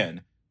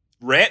Japan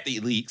read the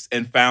leaks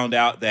and found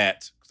out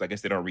that, because I guess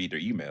they don't read their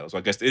emails, so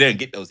I guess they didn't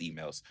get those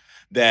emails,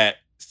 that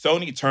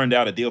Sony turned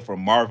out a deal for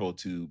Marvel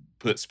to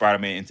put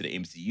Spider-Man into the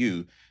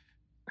MCU.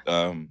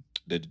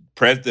 The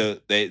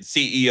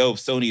CEO of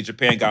Sony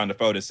Japan got on the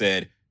phone and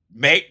said,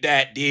 "Make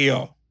that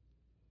deal."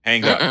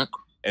 Hang up.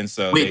 And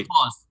so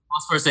pause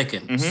for a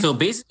second. Mm-hmm. So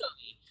basically,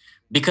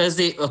 because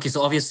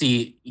so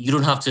obviously you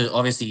don't have to,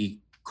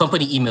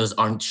 company emails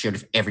aren't shared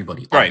with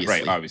everybody.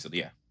 Right, obviously,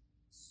 yeah.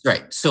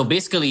 Right. So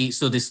basically,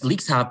 this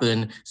leaks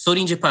happen.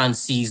 Sony in Japan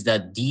sees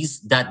that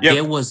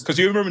there was, because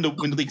you remember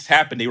when the leaks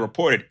happened, they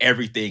reported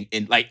everything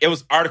in it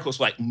was articles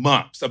for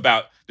months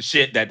about the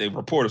shit that the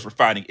reporters were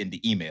finding in the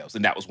emails,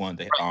 and that was one of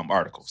the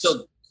articles.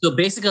 So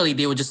basically,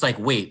 they were just like,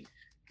 wait.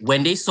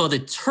 When they saw the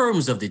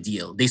terms of the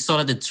deal, they saw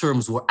that the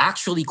terms were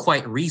actually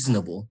quite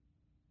reasonable,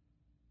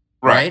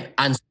 right?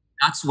 And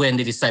that's when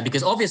they decided,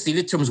 because obviously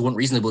the terms weren't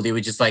reasonable. They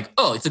were just like,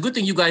 oh, it's a good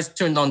thing you guys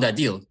turned on that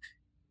deal.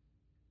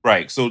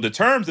 Right. So the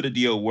terms of the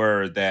deal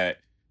were that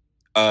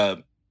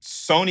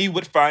Sony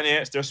would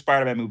finance their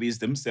Spider-Man movies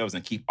themselves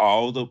and keep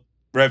all the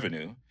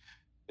revenue.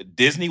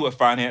 Disney would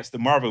finance the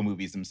Marvel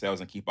movies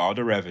themselves and keep all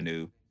the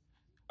revenue.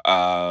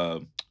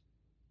 Marvel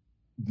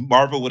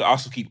would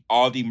also keep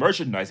all the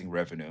merchandising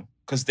revenue,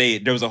 because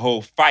there was a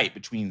whole fight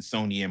between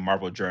Sony and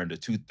Marvel during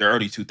the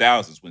early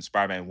 2000s when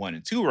Spider-Man 1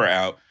 and 2 were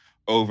out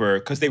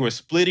because they were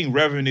splitting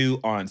revenue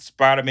on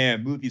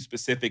Spider-Man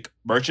movie-specific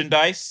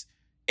merchandise.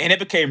 And it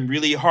became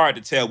really hard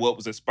to tell what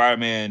was a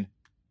Spider-Man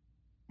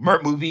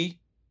movie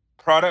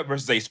product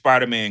versus a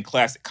Spider-Man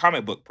classic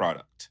comic book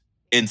product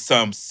in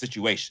some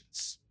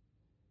situations.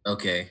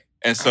 Okay.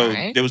 And so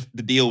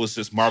the deal was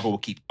just Marvel will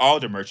keep all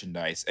the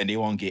merchandise and they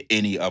won't get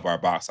any of our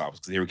box office,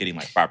 because they were getting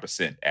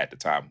 5% at the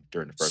time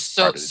during the first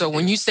part of the So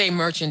when you say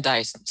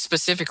merchandise,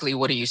 specifically,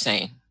 what are you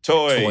saying?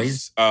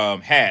 Toys?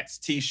 Hats,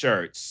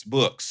 T-shirts,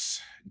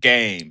 books,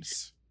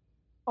 games.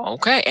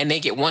 Okay, and they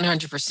get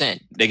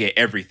 100%. They get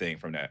everything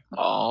from that.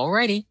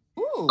 Alrighty.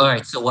 All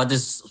right. So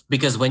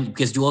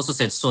because you also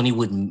said Sony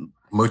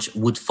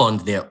would fund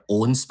their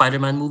own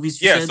Spider-Man movies.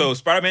 So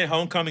Spider-Man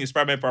Homecoming and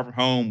Spider-Man Far From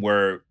Home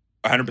were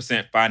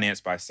 100%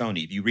 financed by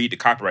Sony. If you read the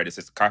copyright, it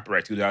says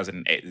copyright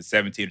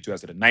 2017 to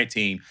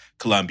 2019,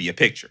 Columbia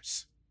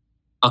Pictures.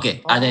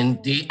 Okay, and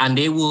then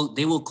they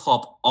will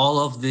cop all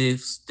of the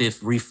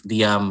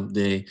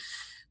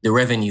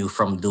revenue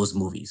from those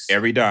movies.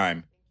 Every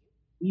dime.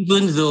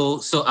 Even though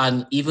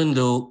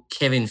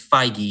Kevin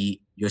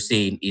Feige you're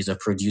saying is a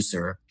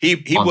producer.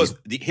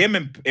 Him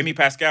and Amy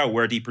Pascal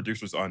were the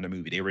producers on the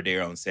movie. They were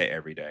there on set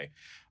every day.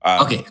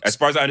 Okay. As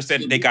far as I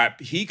understand,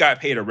 he got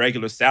paid a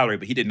regular salary,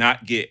 but he did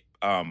not get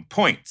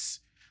points.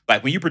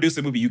 Like when you produce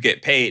a movie, you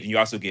get paid and you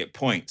also get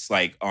points,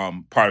 like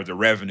part of the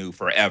revenue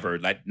forever.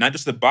 Like not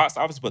just the box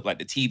office, but like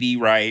the TV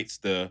rights,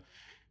 if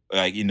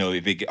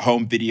it get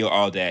home video,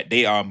 all that.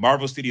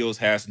 Marvel Studios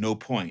has no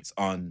points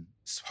on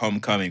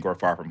Homecoming or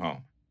Far From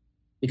Home.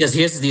 Because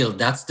here's the deal.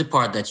 That's the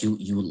part that you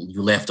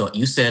left out.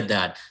 You said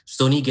that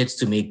Sony gets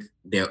to make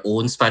their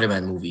own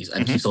Spider-Man movies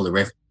and keeps all the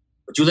revenue.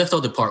 But you left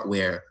out the part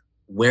where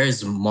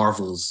is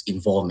Marvel's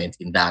involvement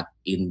in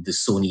the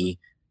Sony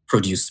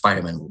produced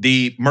Spider-Man movie?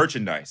 The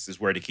merchandise is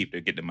where they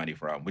get the money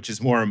from, which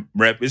is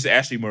is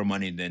actually more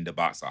money than the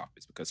box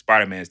office, because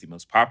Spider-Man is the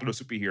most popular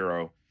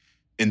superhero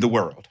in the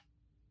world.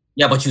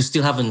 Yeah, but you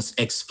still haven't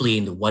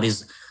explained what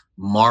is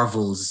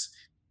Marvel's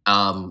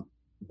not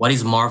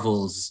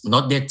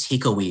their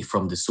takeaway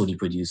from the Sony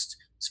produced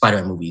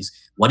Spider-Man movies.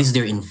 What is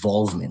their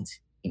involvement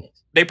in it?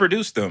 They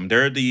produce them.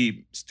 They're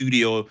the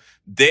studio.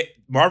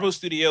 Marvel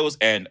Studios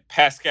and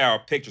Pascal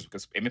Pictures,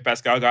 because Amy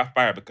Pascal got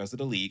fired because of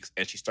the leaks,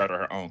 and she started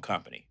her own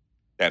company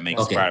that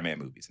makes Spider-Man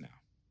movies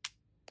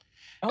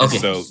now. Okay,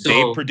 so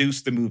they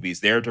produce the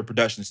movies. They're the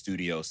production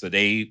studio. So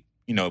they,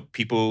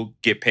 people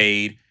get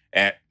paid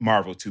at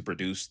Marvel to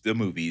produce the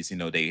movies.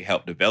 They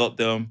help develop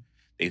them.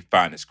 They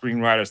find the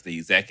screenwriters. The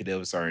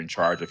executives are in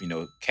charge of,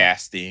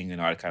 casting and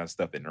all that kind of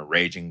stuff, and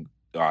arranging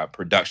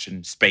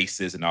production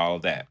spaces and all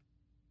of that.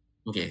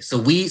 Okay,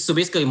 so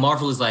basically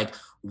Marvel is like,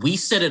 we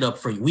set it up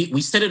for you.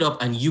 We set it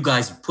up and you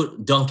guys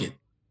dunk it.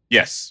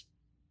 Yes.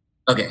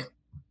 Okay.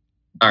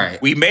 All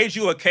right. We made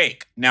you a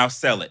cake. Now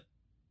sell it.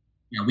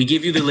 Yeah, we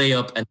give you the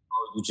layup and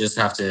you just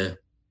have to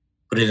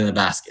put it in a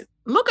basket.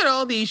 Look at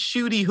all these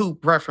shooty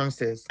hoop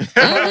references.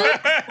 Come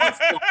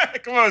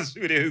on,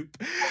 shooty hoop.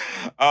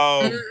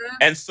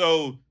 And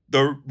so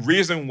the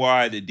reason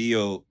why the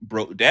deal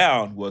broke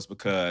down was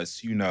because,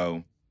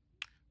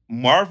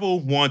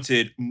 Marvel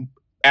wanted an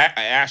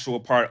actual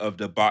part of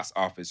the box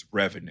office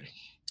revenue.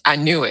 I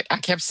knew it. I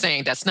kept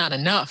saying that's not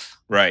enough.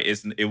 Right.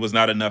 It was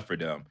not enough for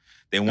them.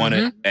 They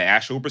wanted an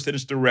actual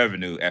percentage of the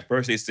revenue. At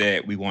first, they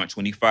said, we want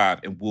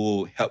 25, and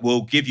we'll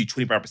give you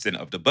 25%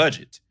 of the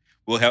budget.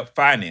 We'll help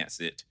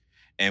finance it,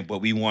 but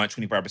we want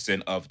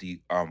 25% of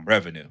the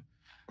revenue.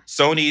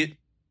 Sony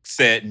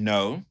said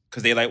no,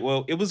 because they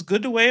it was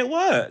good the way it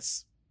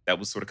was. That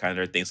was sort of kind of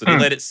their thing. So they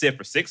let it sit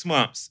for 6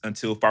 months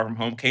until Far From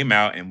Home came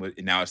out, and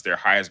now it's their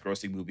highest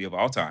grossing movie of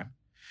all time.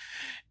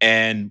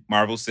 And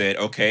Marvel said,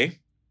 okay,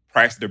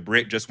 price of the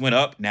brick just went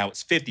up. Now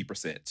it's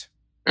 50%.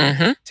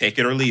 Take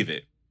it or leave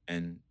it.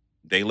 And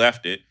they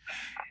left it.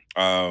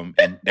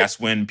 And that's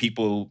when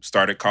people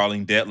started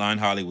calling Deadline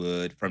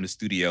Hollywood from the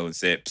studio and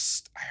said,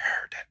 "Psst, I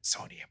heard that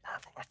Sony and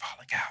Marvel are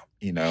falling out,"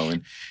 and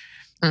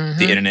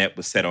the internet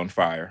was set on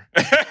fire.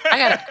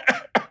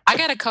 I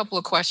got a couple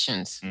of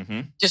questions.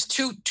 Just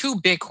two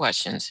big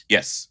questions.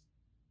 Yes.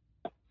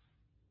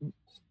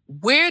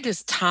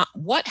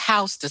 What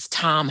house does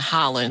Tom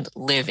Holland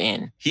live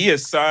in? He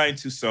is signed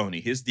to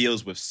Sony. His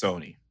deal's with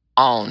Sony.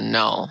 Oh,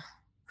 no.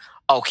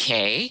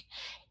 Okay.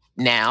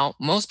 Now,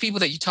 most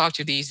people that you talk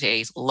to these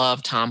days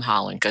love Tom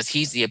Holland because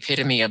he's the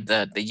epitome of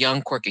the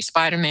young, quirky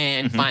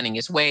Spider-Man, finding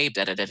his way,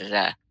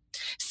 da-da-da-da-da.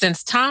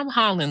 Since Tom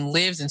Holland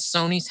lives in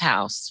Sony's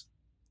house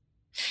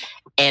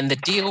and the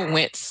deal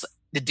went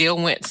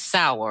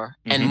sour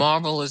and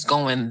Marvel is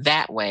going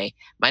that way,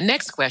 my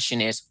next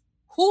question is,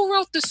 who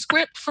wrote the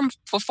script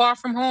for Far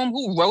From Home?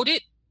 Who wrote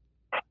it?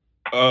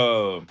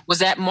 Was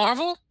that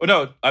Marvel? Well,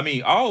 no, I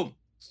mean, all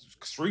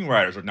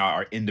screenwriters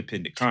are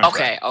independent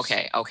contractors.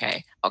 Okay.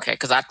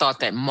 Because I thought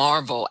that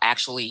Marvel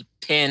actually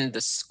penned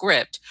the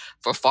script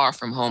for Far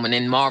From Home, and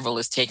then Marvel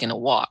is taking a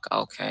walk.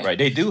 Okay. Right.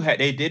 They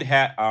did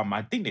have,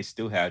 I think they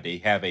still have,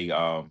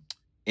 a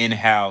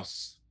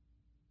in-house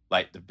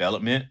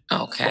development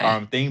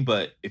thing.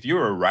 But if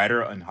you're a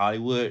writer in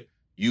Hollywood,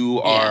 you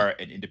are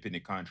an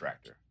independent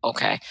contractor.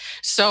 Okay.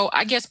 So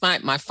I guess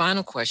my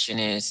final question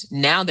is,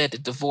 now that the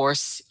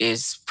divorce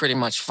is pretty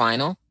much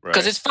final,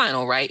 because it's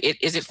final, right?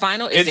 Is it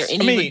final? Is there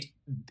any...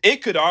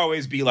 it could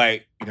always be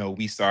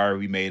we sorry,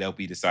 we made up,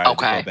 we decided to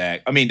go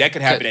back. I mean, that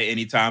could happen at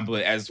any time,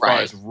 but as far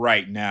as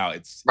right now,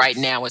 it's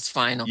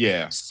final.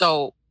 Yeah.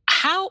 So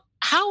how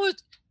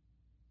would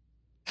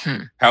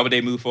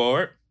they move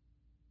forward?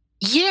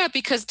 Yeah,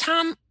 because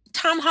Tom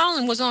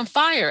Holland was on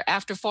fire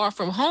after Far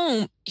From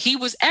Home. He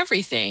was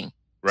everything.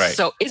 Right.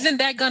 So isn't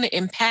that going to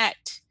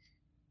impact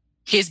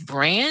his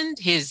brand?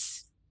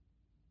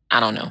 I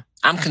don't know.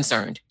 I'm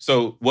concerned.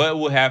 So what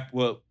will happen?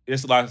 Well,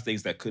 there's a lot of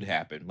things that could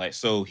happen.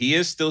 So he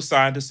is still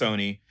signed to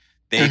Sony.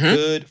 They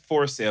could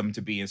force him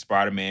to be in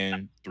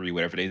Spider-Man 3,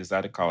 whatever they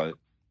decide to call it.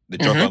 The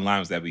joke online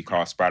was that we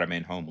call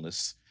Spider-Man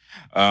homeless.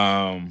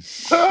 But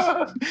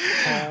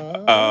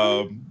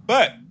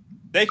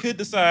they could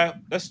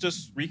decide, let's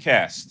just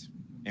recast.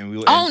 And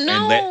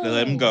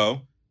let him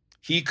go.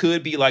 He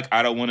could be like,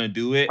 I don't want to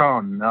do it.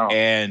 Oh, no.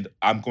 And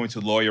I'm going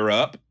to lawyer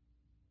up.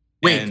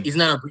 Wait, isn't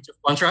that a breach of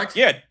contract?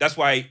 Yeah, that's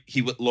why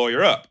he would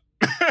lawyer up.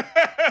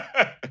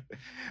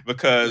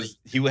 because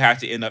he would have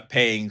to end up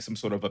paying some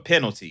sort of a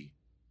penalty.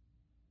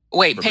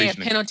 Wait, For pay a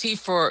breaching penalty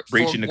for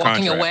breaching the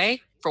walking contract.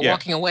 away? For Yeah.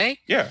 walking away?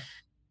 Yeah.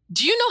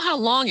 Do you know how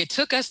long it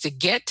took us to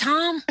get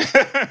Tom?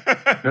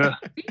 How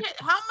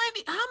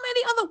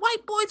many other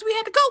white boys we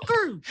had to go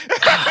through?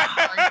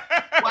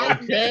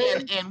 White Okay.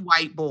 man and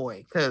white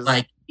boy, because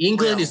Like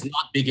England Well. is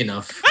not big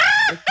enough.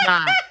 it's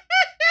not.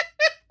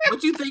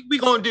 What you think we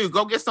gonna do?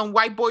 Go get some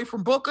white boy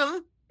from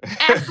Brooklyn?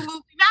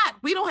 Absolutely not.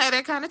 We don't have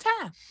that kind of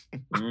time.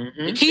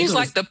 Mhm. He's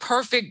like the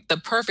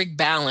perfect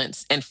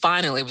balance. And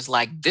finally it was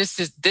like, this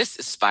is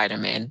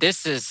Spider-Man.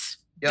 This is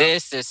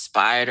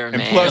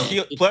Spider-Man.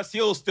 and plus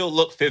he'll still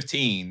look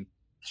 15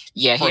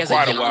 yeah, he for has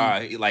quite a a young,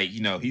 while. Like,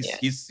 Yeah.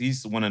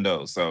 he's one of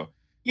those. So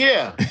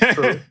Yeah,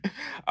 true.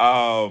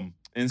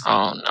 and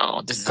Oh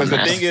no, this is a because the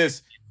mess. thing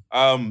is,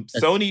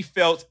 Sony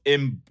felt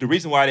the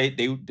reason why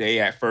they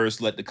at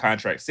first let the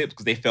contract sit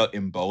because they felt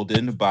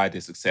emboldened by the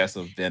success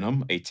of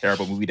Venom, a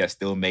terrible movie that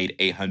still made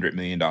 $800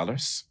 million.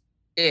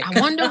 I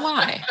wonder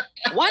why.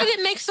 Why did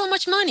it make so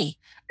much money?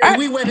 And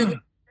we went and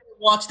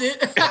watched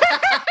it.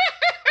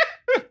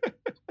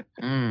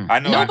 I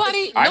know.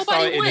 Nobody I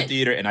saw it in the went.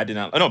 theater and I did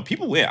not. Oh, no,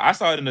 people went. I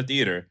saw it in the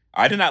theater.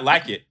 I did not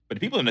like it, but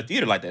the people in the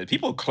theater like that.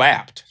 People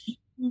clapped,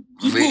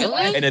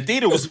 Really? and the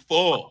theater was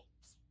full.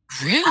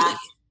 Really?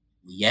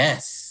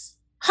 Yes.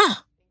 Huh.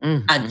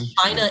 Mhm. And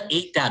China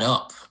ate that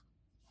up.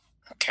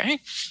 Okay.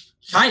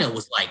 China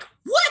was like,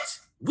 "What?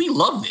 We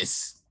love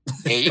this."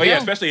 There you But yeah, go.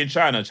 especially in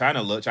China.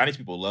 Chinese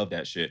people love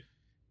that shit.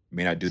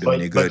 May not do them But-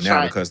 any but good now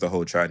China- because the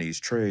whole Chinese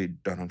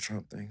trade Donald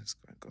Trump thing is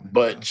going on.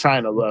 But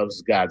China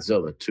loves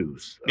Godzilla too.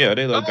 So. Yeah,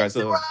 they love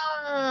Godzilla.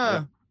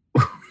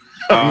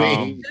 I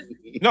mean,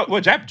 No,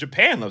 well,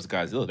 Japan loves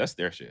Godzilla. That's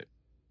their shit.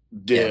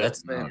 Yeah,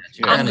 that's Yeah.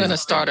 I'm gonna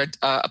start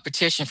a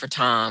petition for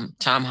Tom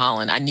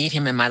Holland. I need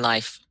him in my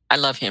life. I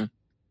love him.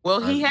 Well,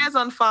 he has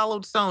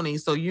unfollowed Sony,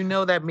 so you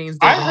know that means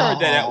I that heard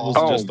that was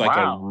Oh, just like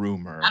wow. a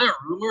rumor. Is that a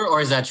rumor or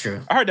is that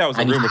true? I heard that was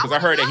a I mean, rumor because I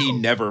heard that he know.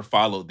 never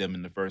followed them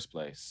in the first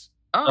place.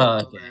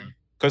 Okay.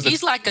 Because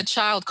He's like a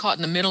child caught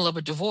in the middle of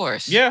a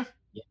divorce. yeah,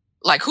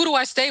 Like, who do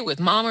I stay with,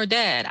 mom or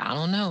dad? I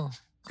don't know.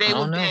 Stay I with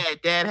don't know. dad.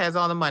 Dad has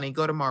all the money.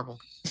 Go to Marvel.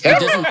 It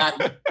doesn't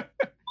matter.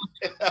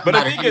 but the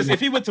Matter thing is, who- if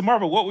he went to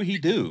Marvel, what would he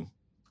do?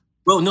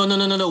 Bro,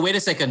 no. Wait a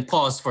second.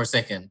 Pause for a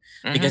second.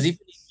 Mhm. Because if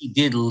he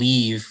did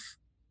leave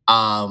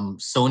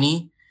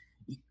Sony,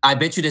 I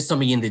bet you there's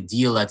something in the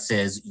deal that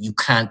says you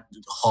can't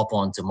hop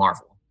on to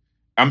Marvel.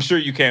 I'm sure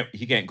you can't.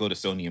 He can't go to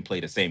Sony and play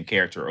the same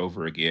character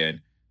over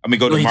again. I mean,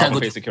 go No, to he can't Marvel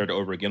go and play the character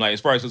over again. Like as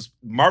far as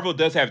Marvel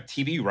does have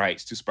TV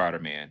rights to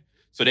Spider-Man,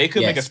 so they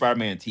could make a Yes.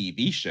 Spider-Man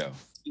TV show.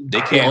 They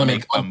Yeah, can't on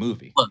make a on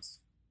movie. Plus,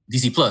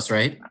 DC Plus,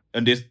 right?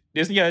 And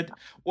Disney, yeah.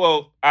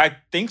 Well, I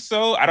think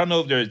so. I don't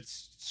know if they're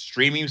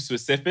streaming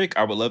specific.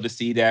 I would love to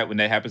see that when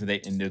that happens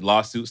and the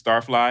lawsuits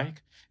start flying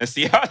and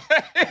see how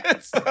that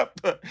ends up.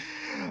 But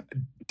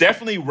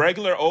definitely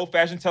regular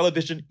old-fashioned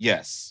television,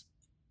 yes.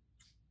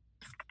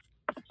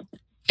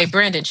 Hey,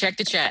 Brandon, check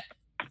the chat.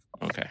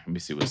 Okay, let me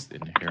see what's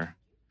in here.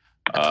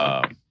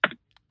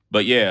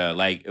 But yeah,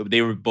 like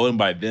they were bullied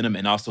by Venom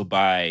and also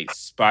by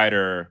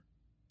Spider.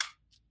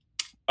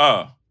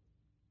 Oh,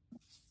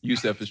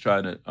 Yusef is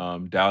trying to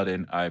dial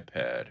in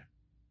iPad.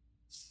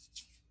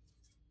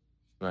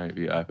 Might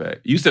be iPad.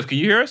 Yusef, can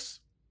you hear us?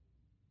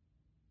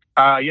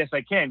 Yes,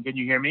 I can. Can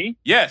you hear me?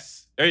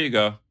 Yes. There you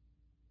go.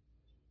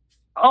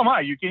 Oh my,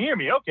 you can hear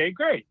me. Okay,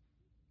 great.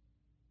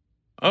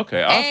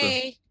 Okay, awesome.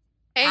 Hey,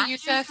 Hi,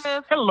 Yusef.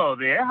 Hello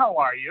there. How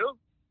are you?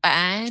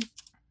 Fine.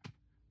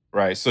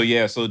 Right. So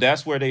yeah, so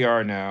that's where they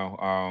are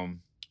now.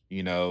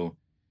 You know,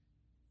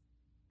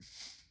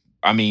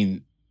 I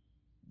mean,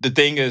 the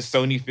thing is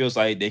Sony feels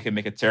like they can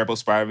make a terrible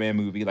Spider-Man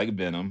movie like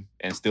Venom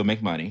and still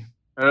make money.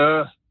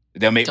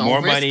 They'll make Don't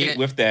more risk money it.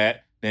 with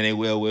that than they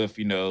will with,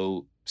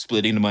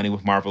 splitting the money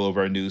with Marvel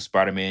over a new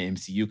Spider-Man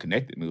MCU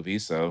connected movie.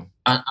 So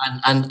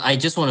And I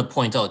just want to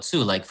point out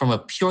too, like from a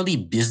purely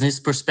business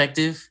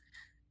perspective,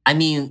 I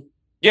mean,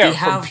 yeah, They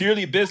from have-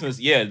 purely business,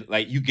 yeah,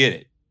 like you get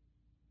it.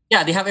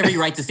 yeah, they have every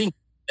right to think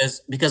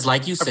because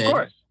like you Of said,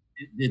 course.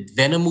 the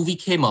Venom movie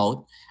came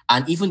out,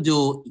 and even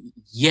though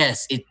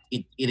yes, it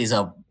is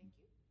a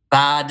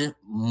bad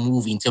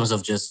movie in terms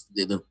of just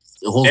the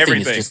whole thing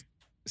Everything. is just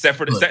Except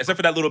for Good. except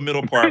for that little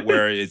middle part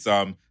where it's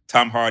Tom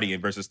Hardy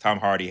versus Tom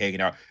Hardy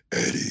hanging out.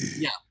 Eddie,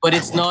 yeah, but I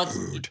it's want not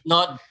food.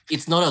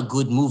 it's not a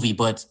good movie,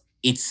 but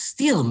it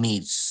still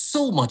made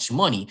so much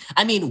money.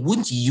 I mean,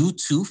 wouldn't you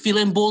too feel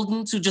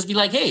emboldened to just be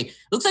like, hey,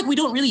 looks like we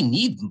don't really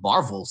need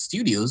Marvel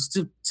Studios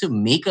to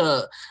make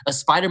a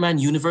Spider-Man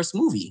universe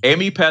movie.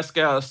 Amy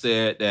Pascal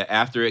said that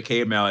after it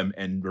came out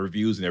and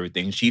reviews and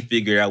everything, she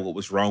figured out what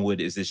was wrong with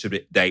it. Is it should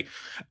be like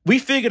we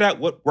figured out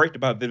what worked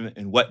about Venom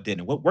and what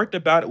didn't. What worked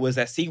about it was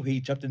that scene where he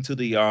jumped into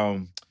the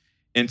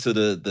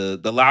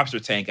lobster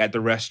tank at the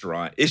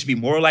restaurant. It should be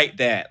more like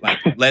that, like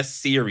less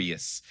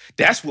serious.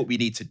 That's what we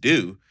need to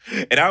do.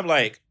 And I'm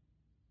like,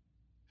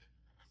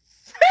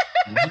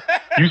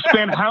 You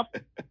spent how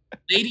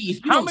Lady,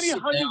 if you how don't many sit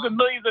hundreds down- of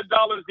millions of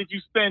dollars did you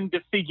spend to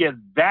figure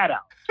that out?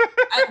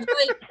 I-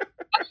 like,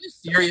 Are you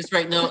serious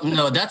right now?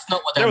 No, that's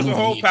not what that There was a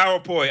movie whole is.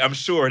 PowerPoint. I'm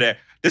sure that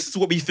this is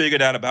what we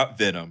figured out about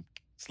Venom.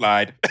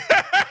 Slide.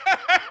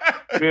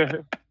 Yeah.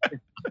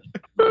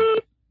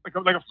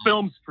 like a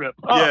film strip.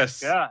 Oh,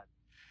 Yes. God.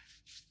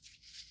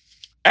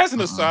 As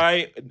an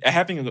aside,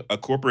 having a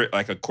corporate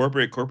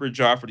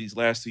job for these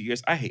last 2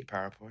 years, I hate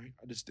PowerPoint.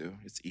 I just do.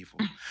 It's evil.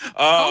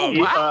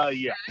 Wow.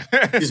 Yeah.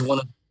 Is one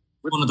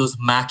of those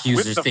Mac With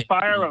users the thing.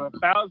 fire of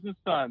 1,000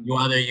 suns. You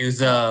either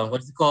use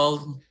what's it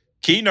called?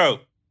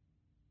 Keynote.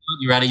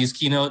 You rather use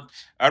Keynote?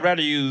 I'd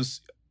rather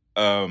use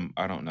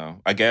I don't know.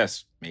 I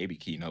guess maybe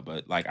Keynote,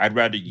 but like I'd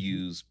rather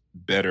use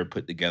better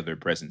put together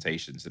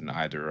presentations than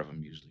either of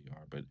them usually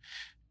are. But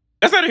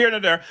that's neither here nor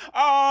there.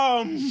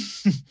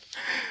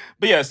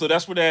 But yeah, so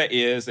that's what that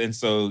is. And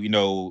so,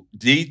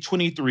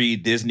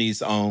 D23,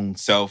 Disney's own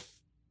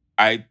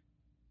I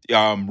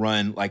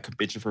run like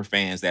convention for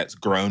fans that's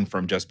grown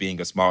from just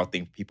being a small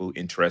thing for people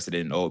interested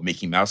in old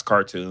Mickey Mouse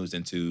cartoons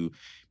into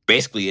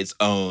basically its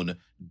own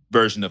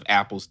version of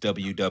Apple's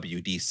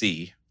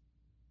WWDC,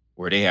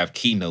 where they have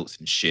keynotes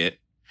and shit.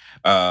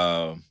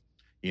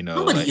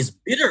 Nobody is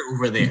bitter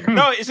over there.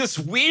 No, it's just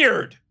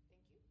weird.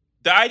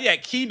 The idea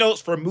that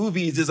keynotes for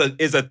movies is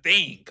a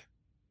thing.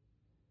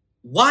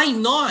 Why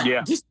not?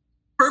 Yeah. This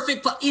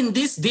perfect in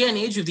this day and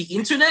age of the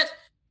internet.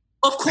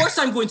 Of course,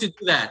 I'm going to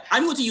do that.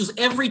 I'm going to use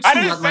every tool. I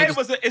didn't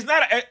say it's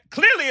not.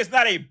 Clearly, it's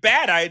not a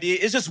bad idea.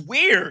 It's just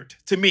weird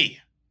to me.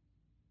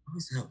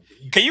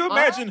 Can you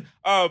imagine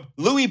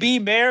Louis B.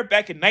 Mayer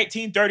back in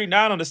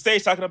 1939 on the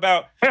stage talking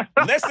about,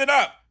 listen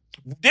up,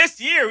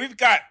 this year we've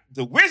got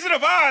The Wizard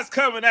of Oz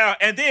coming out,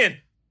 and then,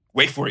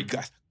 wait for it,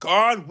 guys,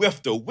 Gone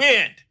with the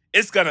Wind.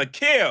 It's going to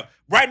kill.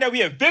 Right now we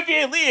have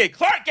Vivian Lee and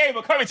Clark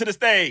Gable coming to the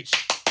stage.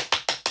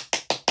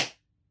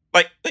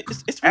 Like,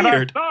 it's And our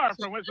weird. star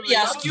from Wizard of Let me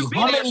Oz. ask you, Be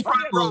how that many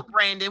front people- row,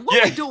 Brandon.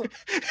 What we doing?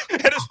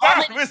 And the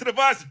star from Wizard of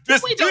Oz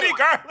is we Judy doing?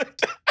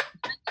 Garland.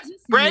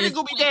 Brandon's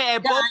gonna be there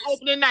at both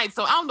opening nights,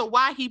 so I don't know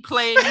why he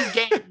playing these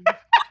games.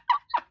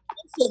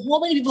 So how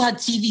many people had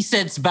TV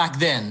sets back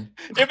then?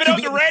 They've been on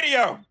the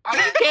radio. Are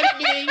you kidding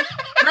me?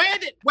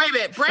 Brandon, wait a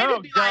minute. Brandon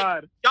Oh, be like,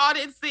 God. y'all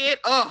didn't see it?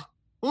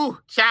 Ooh,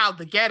 child,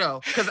 the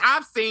ghetto. Because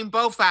I've seen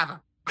both of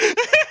them.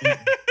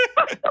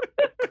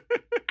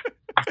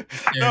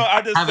 No,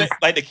 I just say,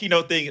 like the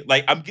keynote thing.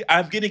 Like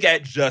I'm getting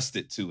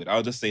adjusted to it.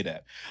 I'll just say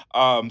that.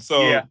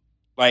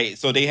 Yeah.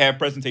 So they have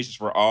presentations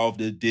for all of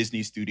the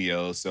Disney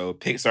studios. So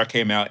Pixar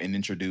came out and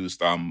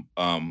introduced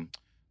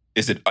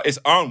it's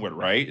Onward,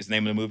 right? Is the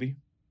name of the movie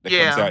that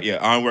comes Yeah. out? Yeah,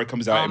 Onward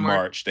comes out in Onward.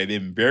 March. They've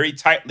been very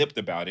tight-lipped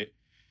about it,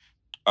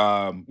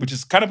 which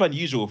is kind of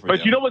unusual for But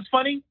them. you know what's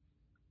funny?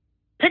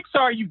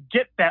 Pixar, you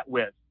get that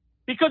with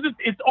because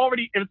it's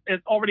already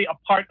a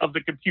part of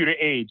the computer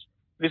age.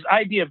 This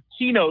idea of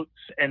keynotes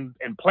and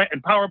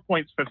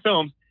PowerPoints for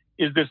films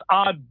is this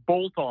odd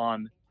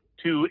bolt-on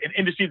to an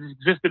industry that's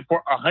existed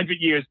for 100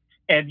 years.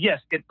 And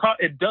yes,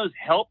 it does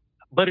help,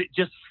 but it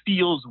just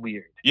feels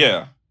weird.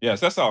 Yeah. Yes,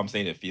 that's all I'm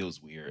saying. It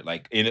feels weird.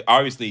 Like,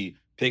 obviously,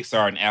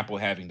 Pixar and Apple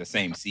having the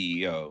same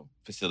CEO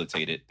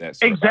facilitated that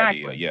sort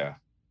Exactly. of idea.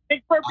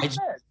 Makes perfect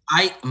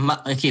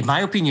sense. My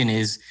opinion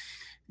is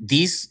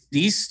these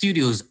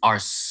studios are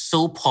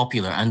so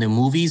popular, and the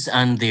movies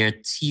and their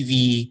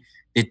TV,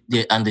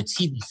 and the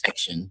TV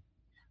section,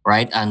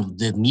 right, and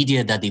the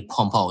media that they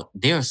pump out,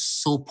 they are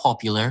so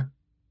popular.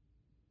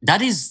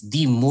 That is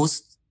the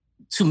most,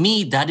 to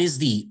me, that is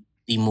the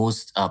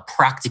most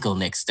practical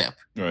next step.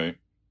 Right.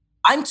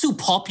 I'm too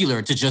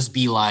popular to just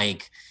be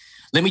like,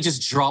 let me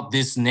just drop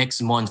this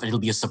next month and it'll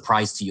be a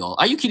surprise to y'all.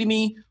 Are you kidding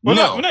me? Well,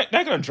 no. we're not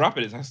going to drop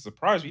it as a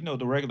surprise. We know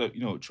the regular,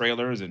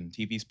 trailers and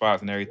TV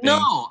spots and everything.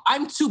 No,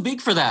 I'm too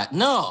big for that.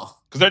 No.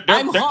 Because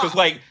I'm hot. because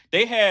like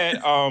they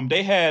had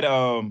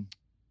the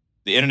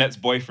Internet's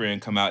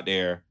Boyfriend come out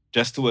there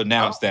just to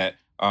announce that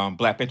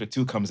Black Panther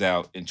 2 comes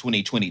out in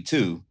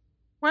 2022.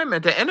 Wait a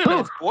minute, the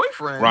internet's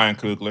boyfriend. Ryan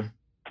Coogler.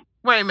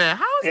 Wait a minute,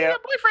 how is he Yeah. a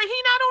boyfriend?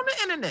 He not on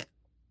the internet.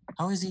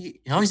 How is he?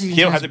 He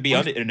don't have to be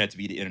on the internet to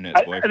be the Internet's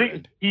I think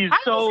boyfriend. he's How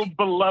so is he-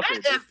 beloved.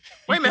 That is,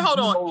 wait a minute, hold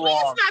on. So He's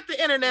wrong. not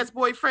the internet's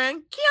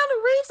boyfriend.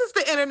 Keanu Reeves is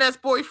the internet's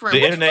boyfriend.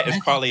 The What internet is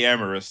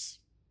polyamorous.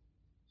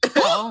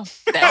 Oh,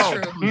 that's Oh.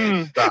 true.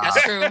 Mm.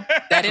 That's true.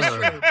 That is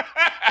true.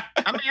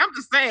 I mean, I'm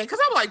just saying, because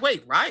I'm like,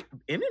 wait, right?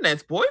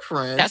 Internet's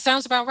boyfriend. That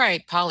sounds about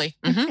right, Polly.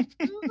 Mhm.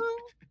 Mhm.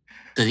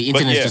 So the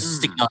internet's yeah. just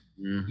sticking out.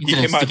 He Internet's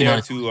came out sticking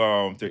there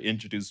out. to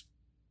introduce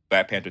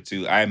Black Panther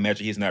 2. I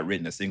imagine he's not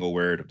written a single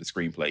word of the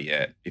screenplay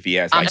yet. If he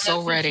has I'm like,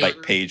 so ready.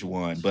 like page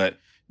 1, but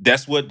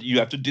that's what you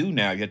have to do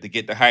now. You have to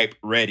get the hype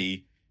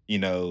ready,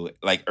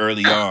 like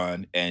early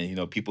on,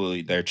 and people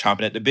they're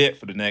chomping at the bit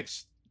for the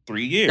next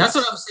 3 years. That's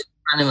what I'm saying.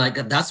 Brandon.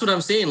 Like that's what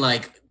I'm saying.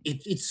 Like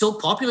it's so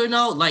popular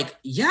now. Like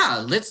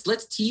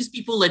let's tease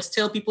people. Let's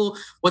tell people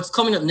what's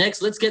coming up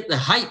next. Let's get the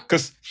hype.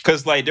 Cause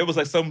like there was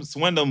like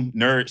one of them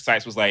nerd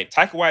sites was like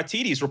Taika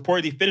Waititi's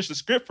reportedly finished the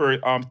script for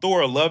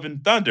Thor: Love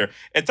and Thunder,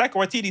 and Taika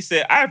Waititi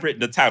said, "I've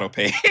written the title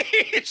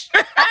page."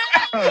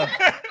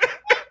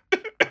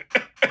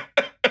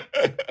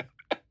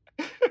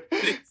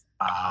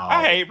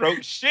 I ain't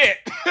wrote shit.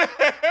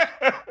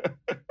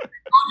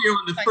 here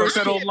on the Like, first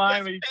that old shit, line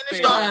just where you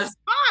finished say, off this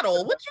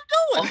bottle. What you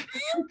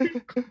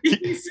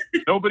doing?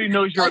 nobody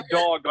knows you're a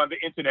dog on the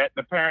internet,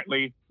 and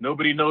apparently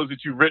nobody knows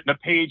that you've written a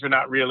page or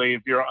not really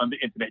if you're on the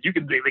internet.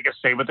 They can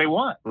say what they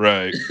want.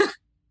 Right.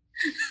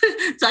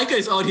 Taika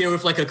is out here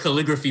with like a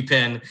calligraphy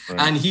pen,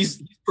 and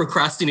he's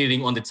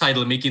procrastinating on the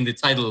title, making the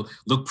title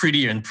look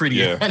prettier and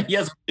prettier. Yeah. And he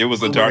has It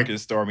was a dark and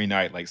stormy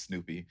night, like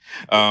Snoopy.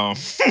 More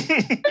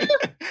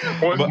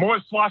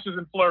But- sloshes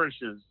and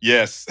flourishes.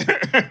 Yes.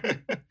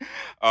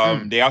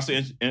 They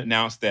also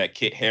announced that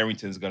Kit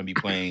Harington is going to be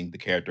playing the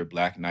character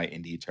Black Knight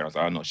in the Eternals.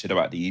 I don't know shit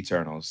about the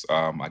Eternals.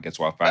 I guess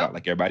we'll find out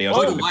like everybody else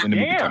Oh, when the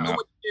movie damn. come out.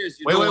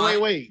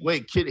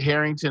 Wait. Kit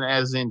Harington,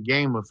 as in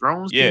Game of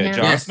Thrones? Yeah, Kit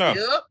Jon Yes. Snow.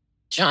 Yep.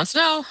 Jon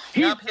Snow.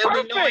 He's Yep, he'll be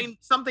perfect. knowing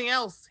something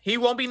else. He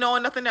won't be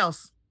knowing nothing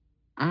else.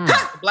 Harington?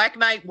 The Black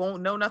Knight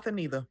won't know nothing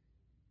either.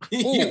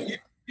 you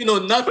know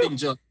nothing,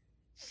 John.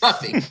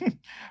 Nothing.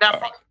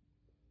 Now,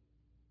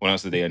 What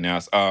else did they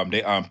announce?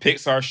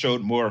 Pixar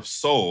showed more of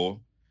Soul,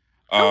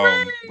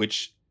 Hooray!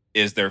 which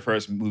is their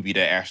first movie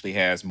that actually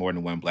has more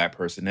than one Black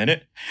person in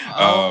it.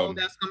 oh,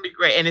 that's gonna be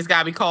great, and it's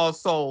gotta be called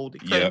Soul.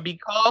 It couldn't Yep. be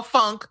called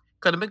Funk.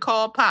 Couldn't be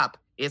called Pop.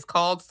 It's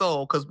called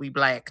Soul because we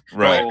Black.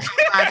 Right.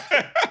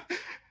 Oh.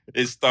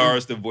 It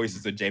stars the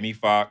voices of Jamie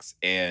Foxx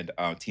and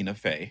Tina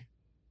Fey.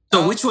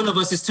 So which one of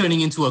us is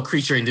turning into a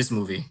creature in this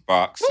movie?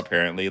 Fox,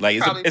 apparently. Like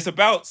Probably- it's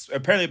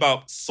apparently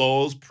about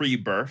souls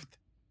pre-birth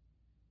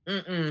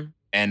Mm-mm.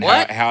 and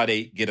What? how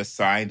they get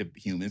assigned to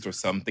humans or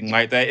something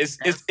like that. It's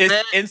That's it's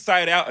it.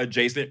 Inside Out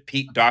adjacent.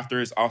 Pete Docter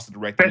is also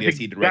directing That's this.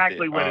 He directed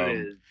exactly what it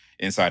is.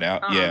 Inside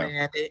Out. Oh, yeah.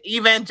 man. The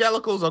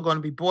evangelicals are going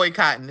to be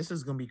boycotting. This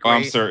is going to be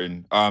I'm great.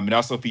 certain. It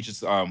also features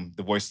the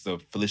voices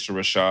of Felicia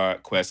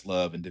Rashad,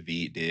 Questlove, and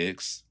Daveed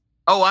Diggs.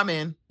 Oh, I'm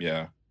in.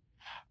 Yeah.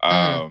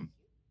 Mm.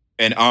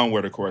 And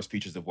Onward, of course,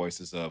 features the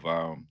voices of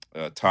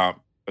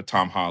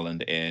Tom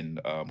Holland and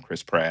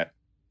Chris Pratt,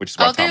 which is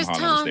why Oh, Tom there's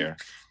Holland was Tom. there.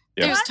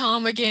 Yeah. There's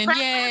Tom again. Pratt,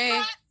 Yay.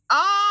 Pratt, Pratt.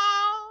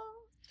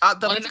 Oh,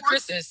 the One of the fourth-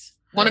 Chris's.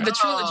 One of the Oh.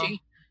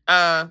 trilogy.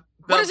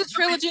 What is the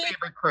trilogy?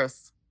 Favorite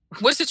Chris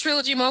What's the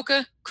trilogy,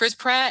 Mocha? Chris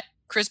Pratt,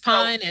 Chris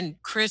Pine, and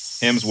Chris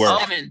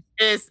Hemsworth. Evans.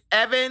 is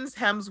Evans,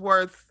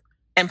 Hemsworth,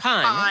 And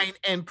Pine. right? Pine,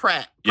 and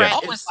Pratt. Yeah.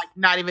 Pratt Almost- is like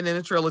not even in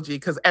the trilogy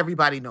because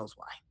everybody knows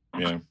why.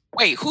 Yeah.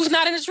 Wait, who's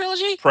not in the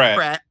trilogy?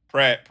 Pratt.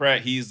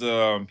 Pratt.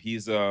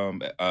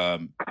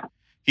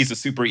 He's a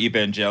super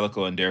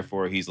evangelical and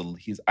therefore he's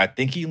I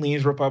think he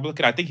leans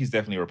Republican. I think he's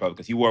definitely a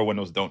Republican. He wore one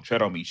of those "Don't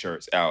Tread on Me"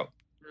 shirts out,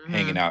 Mhm.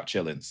 hanging out,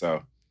 chilling.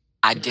 So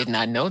I did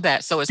not know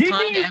that. So it's Didn't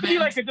Pine he used to be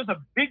Evans. like just a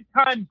big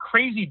time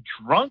crazy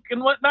drunk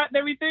and whatnot and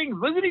everything?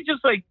 Wasn't he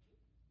just like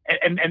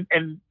and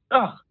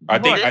oh I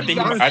think Well, he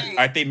got saved.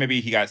 I think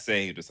maybe he got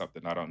saved or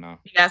something. I don't know.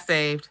 He got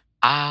saved. So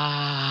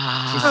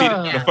Ah. see,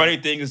 Yeah. the funny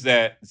thing is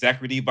that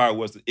Zachary Levi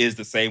is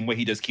the same way.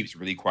 He just keeps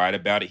really quiet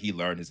about it. He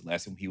learned his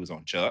lesson when he was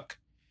on Chuck.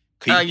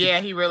 Oh, yeah,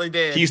 he really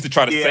did. He used to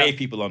try to Yeah. save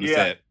people on the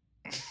Yeah.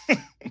 set.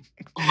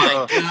 Oh my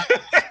God.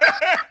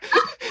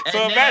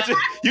 So And imagine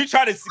you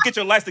try to get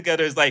your life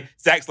together. It's like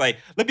Zach's like,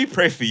 let me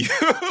pray for you.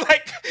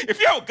 Like, if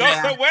you don't go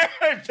Yeah. somewhere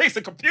and fix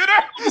a computer.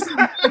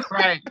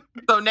 Right.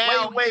 So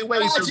now, Wait.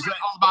 it's So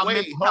all about wait,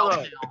 mental hold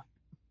health up. now.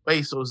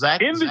 Wait, so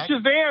Zach, in the Zach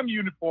Shazam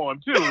uniform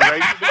too, right?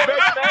 You can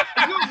imagine that?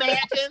 Can you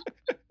imagine?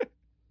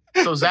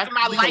 so Zach,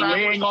 My Levi- light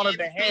laying on of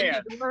the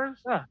hand. hand.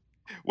 Huh.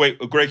 Wait,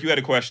 Greg, you had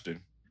a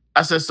question.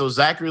 I said, so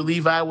Zachary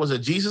Levi was a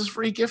Jesus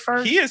freak at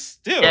first? He is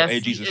still Yes, a he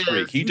Jesus is.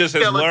 freak. He He's just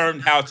has still a-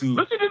 learned how to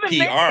Listen to the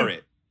PR name.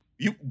 it.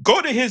 You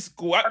go to his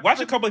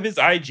watch a couple of his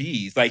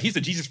IGs. Like he's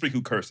a Jesus freak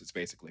who curses,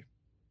 basically.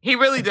 He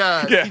really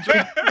does. Yeah. He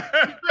drinks,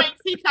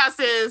 he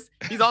cusses.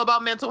 He's all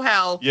about mental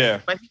health.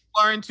 Yeah. But he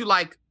learned to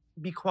like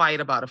be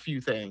quiet about a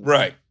few things.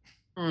 Right.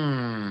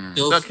 Those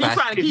Look, he's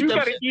facts- trying to If keep you them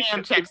gotta eat Shazam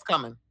it- checks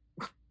coming.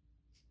 If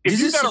This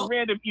you is got so- a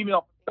random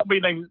email from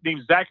somebody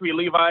named Zachary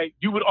Levi,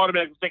 you would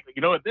automatically think,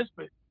 you know what, this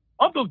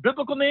aren't those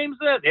biblical names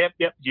there?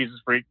 Yep, Jesus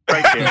freak.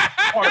 Right there.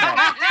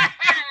 Automatic.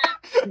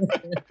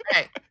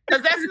 Right.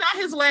 Because that's not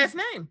his last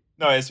name.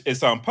 No, it's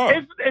Poe.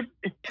 It's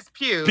It's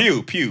Pew.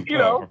 Pew. You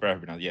know.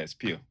 Yeah, it's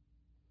Pew.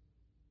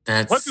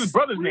 That's what's his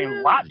brother's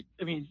name? Lot.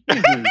 I mean,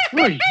 Jesus.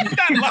 Wait.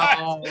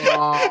 Not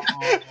Lot.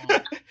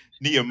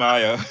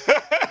 Nehemiah.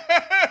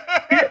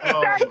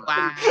 Oh,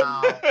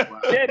 Wow.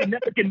 Daddy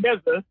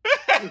Nebuchadnezzar.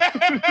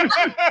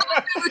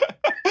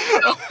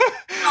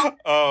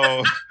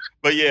 Oh,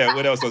 but yeah,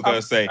 what else I was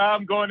gonna say?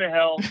 I'm going to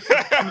hell.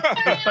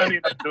 I'm funny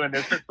enough doing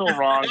this. It's so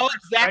wrong. No,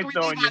 Zachary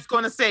knowing you. Levi's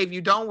going to save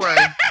you. Don't worry.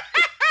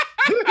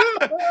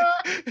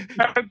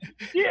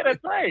 Yeah,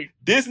 that's right.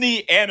 Disney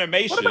What am I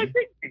animation.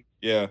 thinking?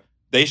 Yeah.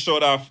 They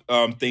showed off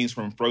things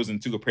from Frozen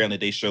 2. Apparently,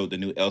 they showed the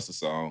new Elsa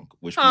song,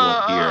 which we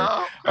won't hear.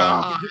 Oh,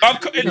 God.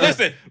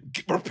 Listen,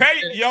 prepare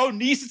your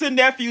nieces and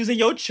nephews and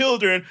your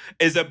children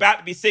is about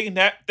to be singing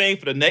that thing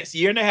for the next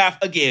year and a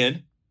half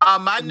again.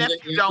 My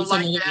nephew don't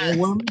like that.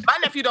 My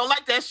nephew don't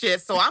like that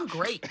shit, so I'm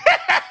great.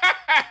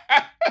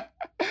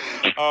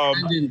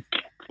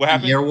 What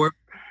happened? Earworm.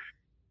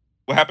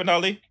 What happened,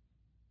 Ali?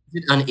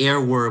 Is it an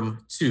Airworm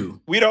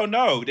 2? We don't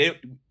know.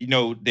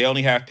 They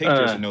only have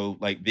pictures and no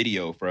like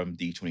video from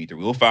D23.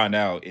 We'll find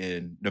out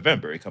in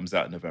November. It comes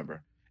out in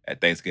November at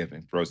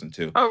Thanksgiving, Frozen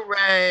 2.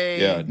 Hooray.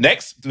 Yeah.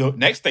 Next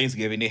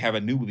Thanksgiving, they have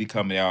a new movie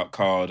coming out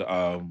called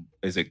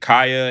is it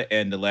Kaya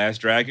and the Last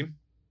Dragon?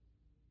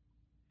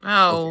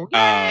 Oh,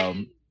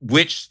 yay.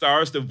 Which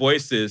stars the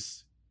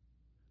voices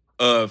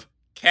of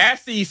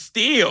Cassie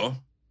Steele,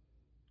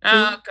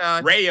 Oh,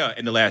 God. Raya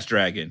and the Last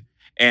Dragon,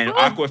 and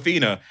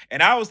Aquafina.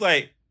 And I was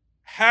like,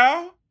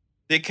 how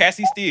did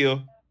Cassie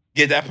Steele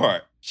get that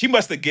part? She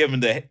must have given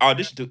the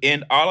audition to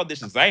end all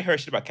auditions. I ain't heard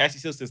shit about Cassie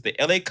Steele since the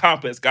LA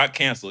Complex got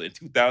canceled in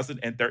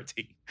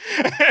 2013.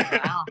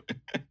 Wow.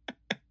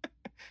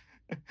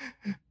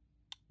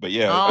 But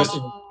yeah,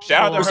 Oh.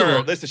 shout out to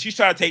her. Listen, she's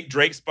trying to take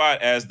Drake's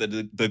spot as the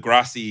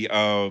Degrassi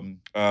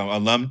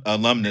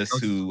alumnus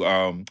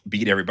who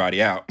beat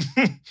everybody out.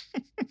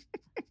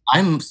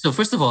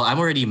 First of all, I'm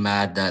already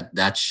mad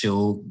that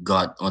show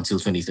got until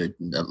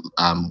 2013.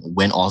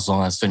 Went as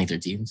long as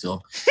 2013.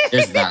 So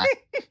there's that.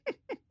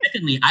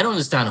 Secondly, I don't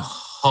understand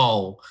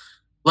how.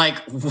 Like,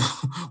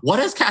 what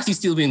has Cassie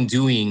Steele been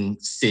doing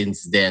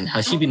since then?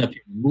 Has she been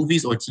appearing in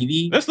movies or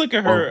TV? Let's look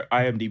at her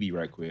IMDb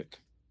right quick.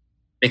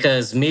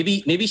 Because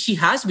maybe she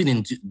has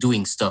been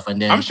doing stuff,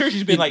 and then I'm sure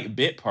she's been like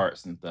bit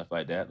parts and stuff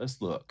like that.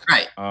 Let's look.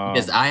 Right.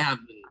 Because I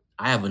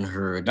haven't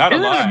heard. Not a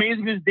Isn't it lot.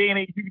 amazing this day and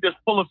age? You can just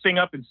pull a thing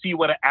up and see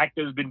what an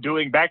actor's been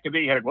doing. Back in the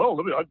day, you had to go,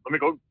 let me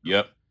go.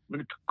 Yep. Let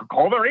me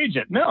call their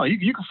agent. No,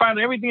 you can find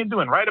everything they're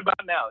doing right about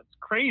now. It's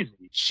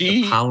crazy.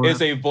 She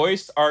is a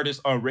voice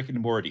artist on Rick and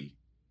Morty.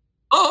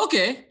 Oh,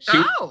 okay.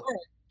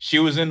 She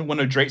was in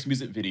one of Drake's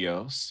music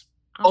videos.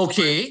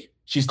 Okay.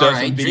 She's done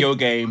some video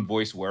game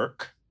voice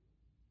work.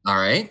 All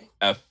right.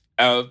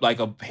 Like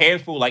a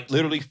handful, like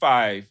literally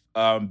 5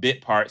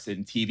 bit parts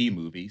in TV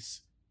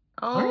movies.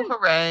 Oh,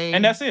 hooray.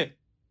 And that's it.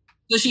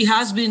 So she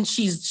hasn't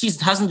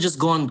just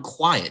gone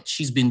quiet.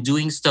 She's been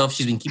doing stuff.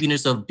 She's been keeping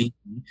herself busy,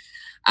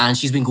 and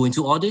she's been going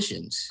to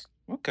auditions.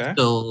 Okay.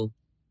 So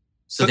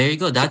there you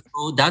go.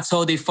 That's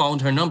how they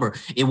found her number.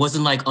 It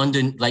wasn't like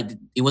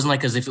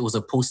as if it was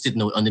a Post-it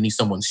note underneath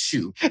someone's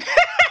shoe.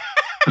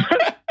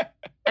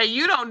 Hey,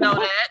 you don't know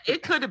that.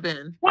 It could have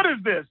been. What is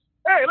this?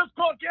 Hey, let's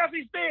call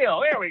Cassie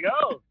Steele. There we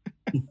go.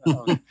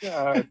 Oh,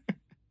 God.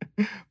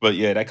 But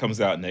yeah, that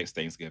comes out next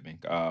Thanksgiving.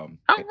 Hooray!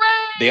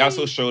 They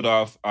also showed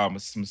off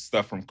some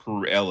stuff from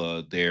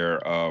Cruella, their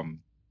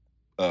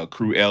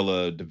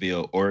Cruella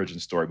DeVille origin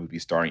story movie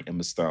starring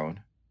Emma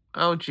Stone.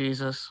 Oh,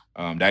 Jesus.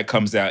 That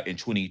comes out in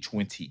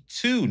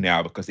 2022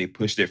 now because they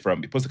pushed it from,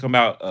 it's supposed to come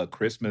out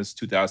Christmas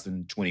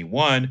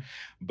 2021,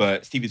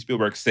 but Steven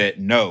Spielberg said,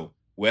 no,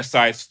 West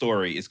Side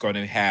Story is going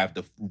to have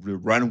the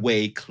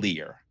runway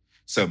clear.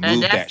 So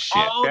move that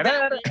shit.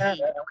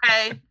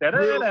 Okay.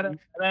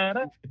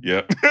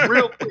 Yep.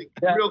 Real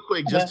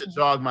quick, just to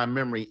jog my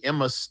memory,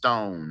 Emma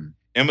Stone.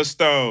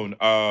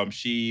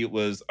 She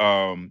was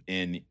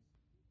in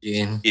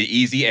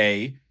Easy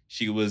A.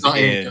 She was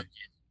in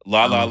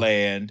La La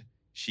Land.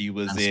 She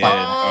was in she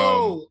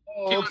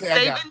was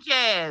Saving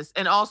Jazz,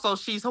 and also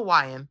she's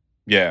Hawaiian.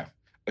 Yeah.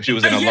 She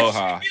was in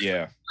Aloha.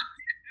 Yeah.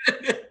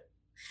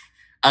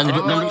 And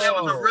that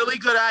was a really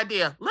good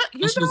idea. Look,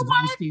 you she know was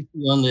what? Gwen Stacy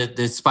on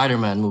the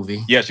Spider-Man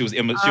movie. Yeah, she was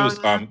Emma. She was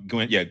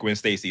Gwen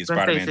Stacy in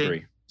Spider-Man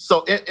 3.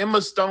 So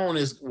Emma Stone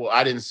is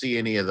I didn't see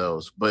any of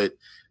those, but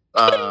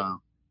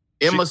Emma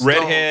Stone,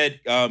 redhead,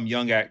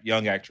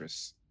 young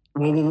actress.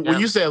 When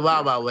you said La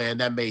La Land,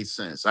 that made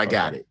sense. I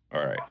got it.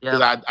 All right.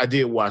 Because I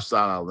did watch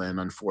La La Land,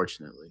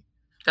 unfortunately.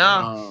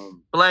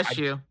 Bless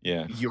you.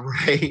 Yeah. You're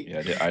right.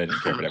 Yeah, I didn't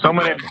care for that.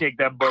 Someone had to take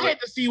that bullet. I had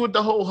to see what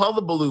the whole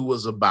hullabaloo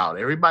was about.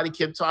 Everybody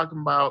kept talking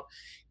about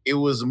it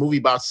was a movie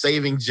about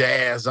saving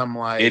jazz. I'm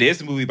like, it is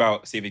a movie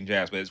about saving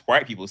jazz, but it's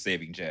white people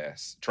saving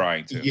jazz,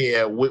 trying to.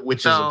 Yeah, which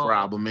is a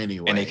problem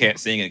anyway. And they can't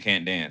sing and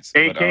can't dance.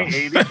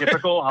 AKA the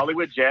typical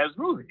Hollywood jazz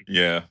movie.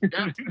 Yeah.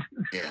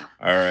 Yeah.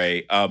 All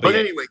right. But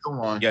anyway, go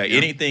on. Yeah.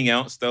 Anything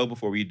else though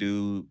before we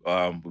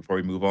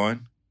move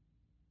on?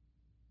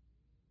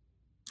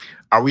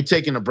 Are we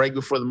taking a break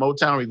before the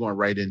Motown? Or are we going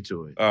right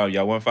into it?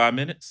 Y'all want 5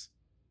 minutes?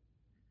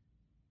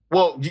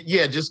 Well,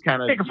 yeah, just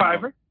kind of take a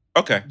fiver.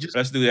 Okay,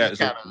 let's do that.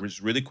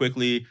 Just really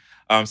quickly.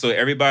 So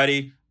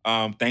everybody,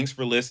 thanks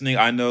for listening.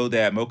 I know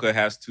that Mocha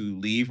has to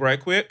leave right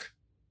quick.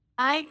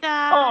 I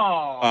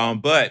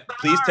got. But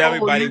please tell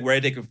everybody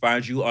where they can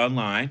find you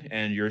online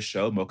and your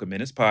show, Mocha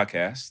Minutes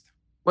Podcast.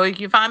 Well, you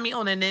can find me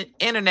on the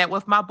internet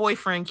with my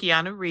boyfriend,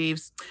 Keanu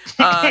Reeves.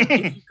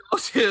 If you go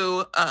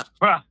to,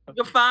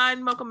 you'll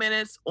find Mocha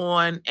Minutes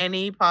on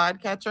any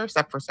podcatcher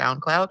except for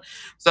SoundCloud.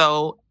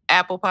 So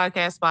Apple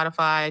Podcast,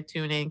 Spotify,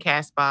 TuneIn,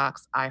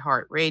 CastBox,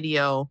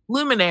 iHeartRadio,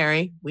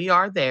 Luminary. We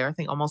are there. I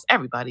think almost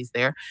everybody's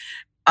there.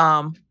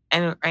 And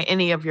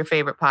any of your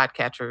favorite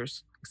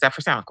podcatchers except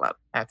for SoundCloud.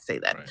 I have to say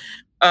that.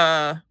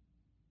 Right.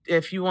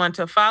 If you want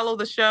to follow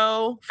the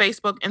show,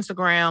 Facebook,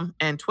 Instagram,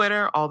 and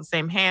Twitter, all the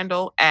same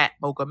handle at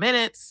Mocha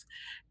Minutes.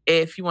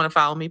 If you want to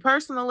follow me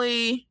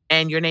personally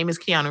and your name is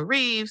Keanu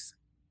Reeves,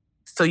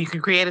 so you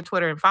can create a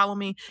Twitter and follow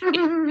me.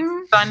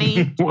 It's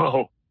Sunny.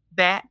 Whoa.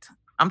 That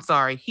I'm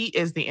sorry. He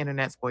is the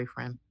internet's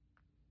boyfriend.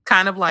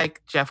 Kind of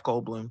like Jeff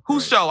Goldblum,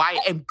 whose show I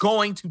am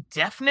going to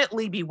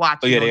definitely be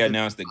watching. Oh, yeah, they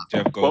announced the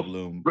Jeff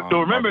Goldblum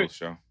remember, Marvel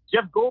show.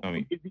 Jeff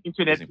Goldblum is the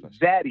internet's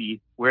zaddy,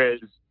 whereas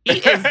he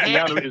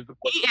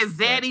is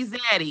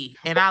zaddy,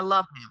 and I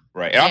love him.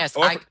 Right. Yes,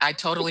 I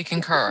totally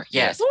concur.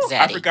 Yes, zaddy.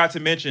 I forgot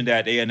to mention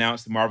that they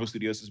announced Marvel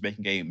Studios is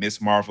making a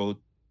Miss Marvel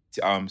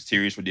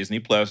series for Disney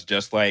Plus,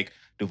 just like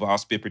Duval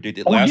Spipper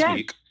did last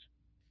week.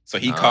 So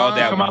he called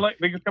that one.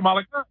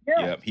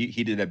 Yeah,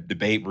 he did the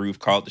Babe Ruth,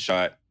 called the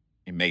shot,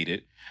 and made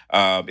it.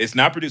 It's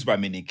not produced by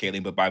Mindy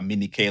Kaling, but by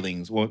Mindy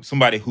Kaling's,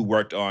 somebody who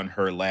worked on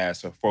her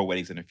last 4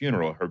 Weddings and a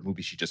Funeral, her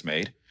movie she just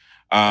made.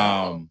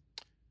 And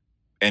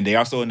they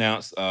also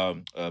announced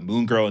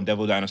Moon Girl and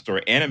Devil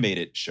Dinosaur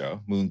animated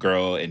show. Moon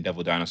Girl and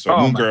Devil Dinosaur.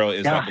 Moon Girl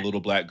is like a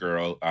little black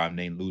girl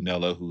named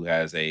Lunella who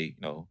has a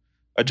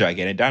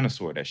gigantic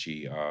dinosaur that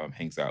she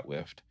hangs out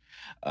with.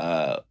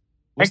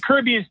 And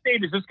Kirby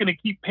Estate is just going to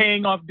keep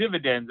paying off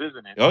dividends,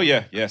 isn't it? Oh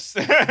yeah, yes.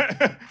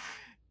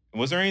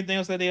 Was there anything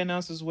else that they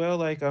announced as well?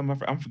 Like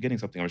I'm forgetting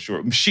something. I'm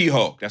sure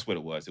She-Hulk. That's what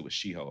it was. It was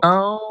She-Hulk.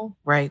 Oh,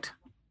 right.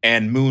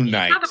 And Moon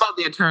Knight. Not about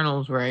the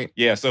Eternals, right?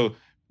 Yeah. So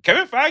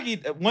Kevin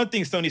Feige. One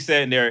thing Sony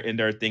said in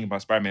their thing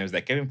about Spider-Man is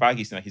that Kevin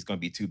Feige said he's going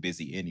to be too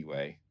busy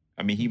anyway.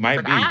 I mean, he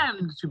might be.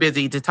 I'm too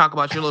busy to talk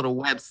about your little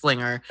web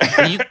slinger.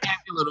 And you can have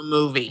your little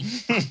movie.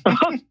 All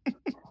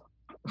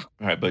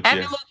right, but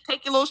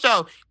take your little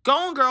show. Go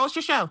on, girl. It's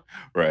your show.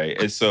 Right.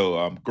 And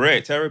so,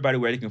 Greg, tell everybody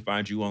where they can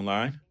find you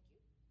online.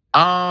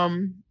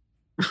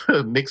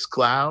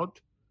 Mixcloud,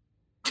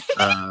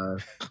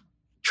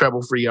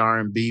 Treble Free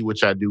R&B,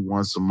 which I do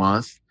once a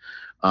month.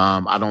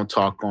 I don't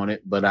talk on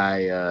it, but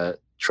I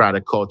try to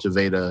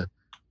cultivate a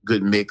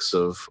good mix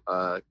of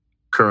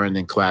current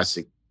and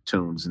classic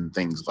tunes and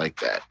things like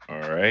that.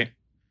 All right.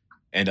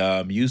 And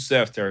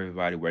Yusef, tell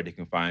everybody where they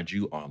can find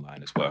you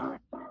online as well.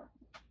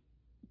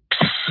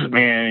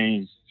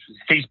 Man,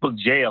 Facebook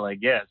jail, I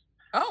guess.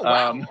 Oh,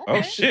 wow. Okay.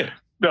 Oh, shit.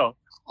 No.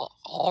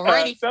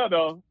 Alrighty.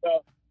 No.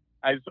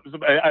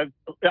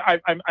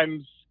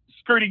 I'm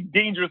skirting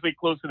dangerously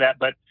close to that,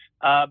 but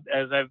as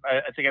I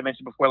think I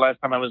mentioned before last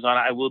time I was on,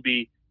 I will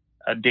be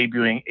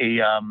debuting a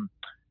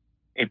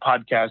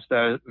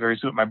podcast very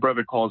soon with my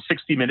brother called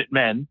 60 Minute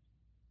Men.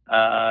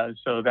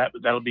 So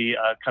that'll be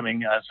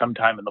coming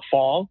sometime in the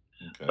fall.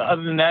 Okay. But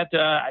other than that,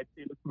 I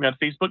look for me on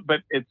Facebook,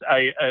 but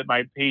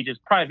my page is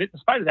private. In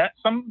spite of that,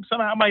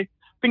 somehow my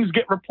things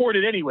get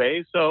reported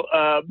anyway. So,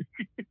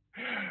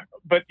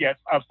 but yes,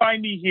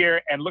 find me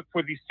here and look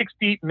for the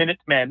 60 Minute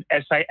Men,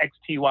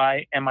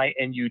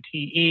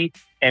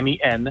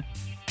 SIXTYMINUTEMEN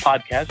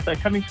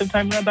podcast coming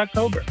sometime around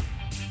October.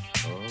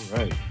 All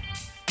right.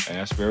 And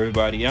as for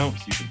everybody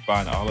else, you can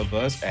find all of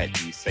us at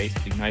the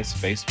Safety Nice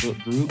Facebook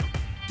group.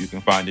 You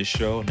can find this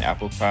show on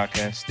Apple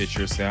Podcasts,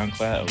 Stitcher,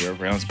 SoundCloud, or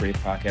wherever else great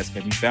podcasts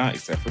can be found,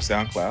 except for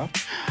SoundCloud.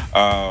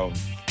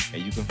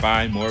 And you can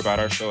find more about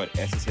our show at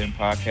SSM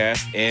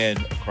Podcast and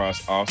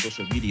across all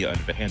social media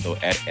under the handle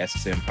at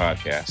SSM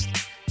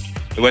Podcast.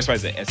 The website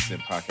is at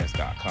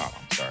ssmpodcast.com.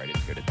 I'm sorry, I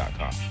didn't hear the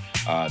 .com.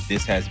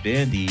 This has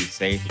been the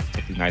Safe and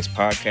Particularly Nice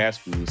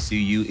podcast. We will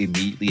see you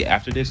immediately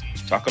after this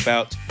to talk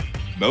about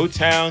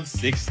Motown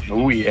 60.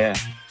 Oh, yeah.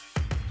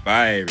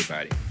 Bye,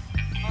 everybody.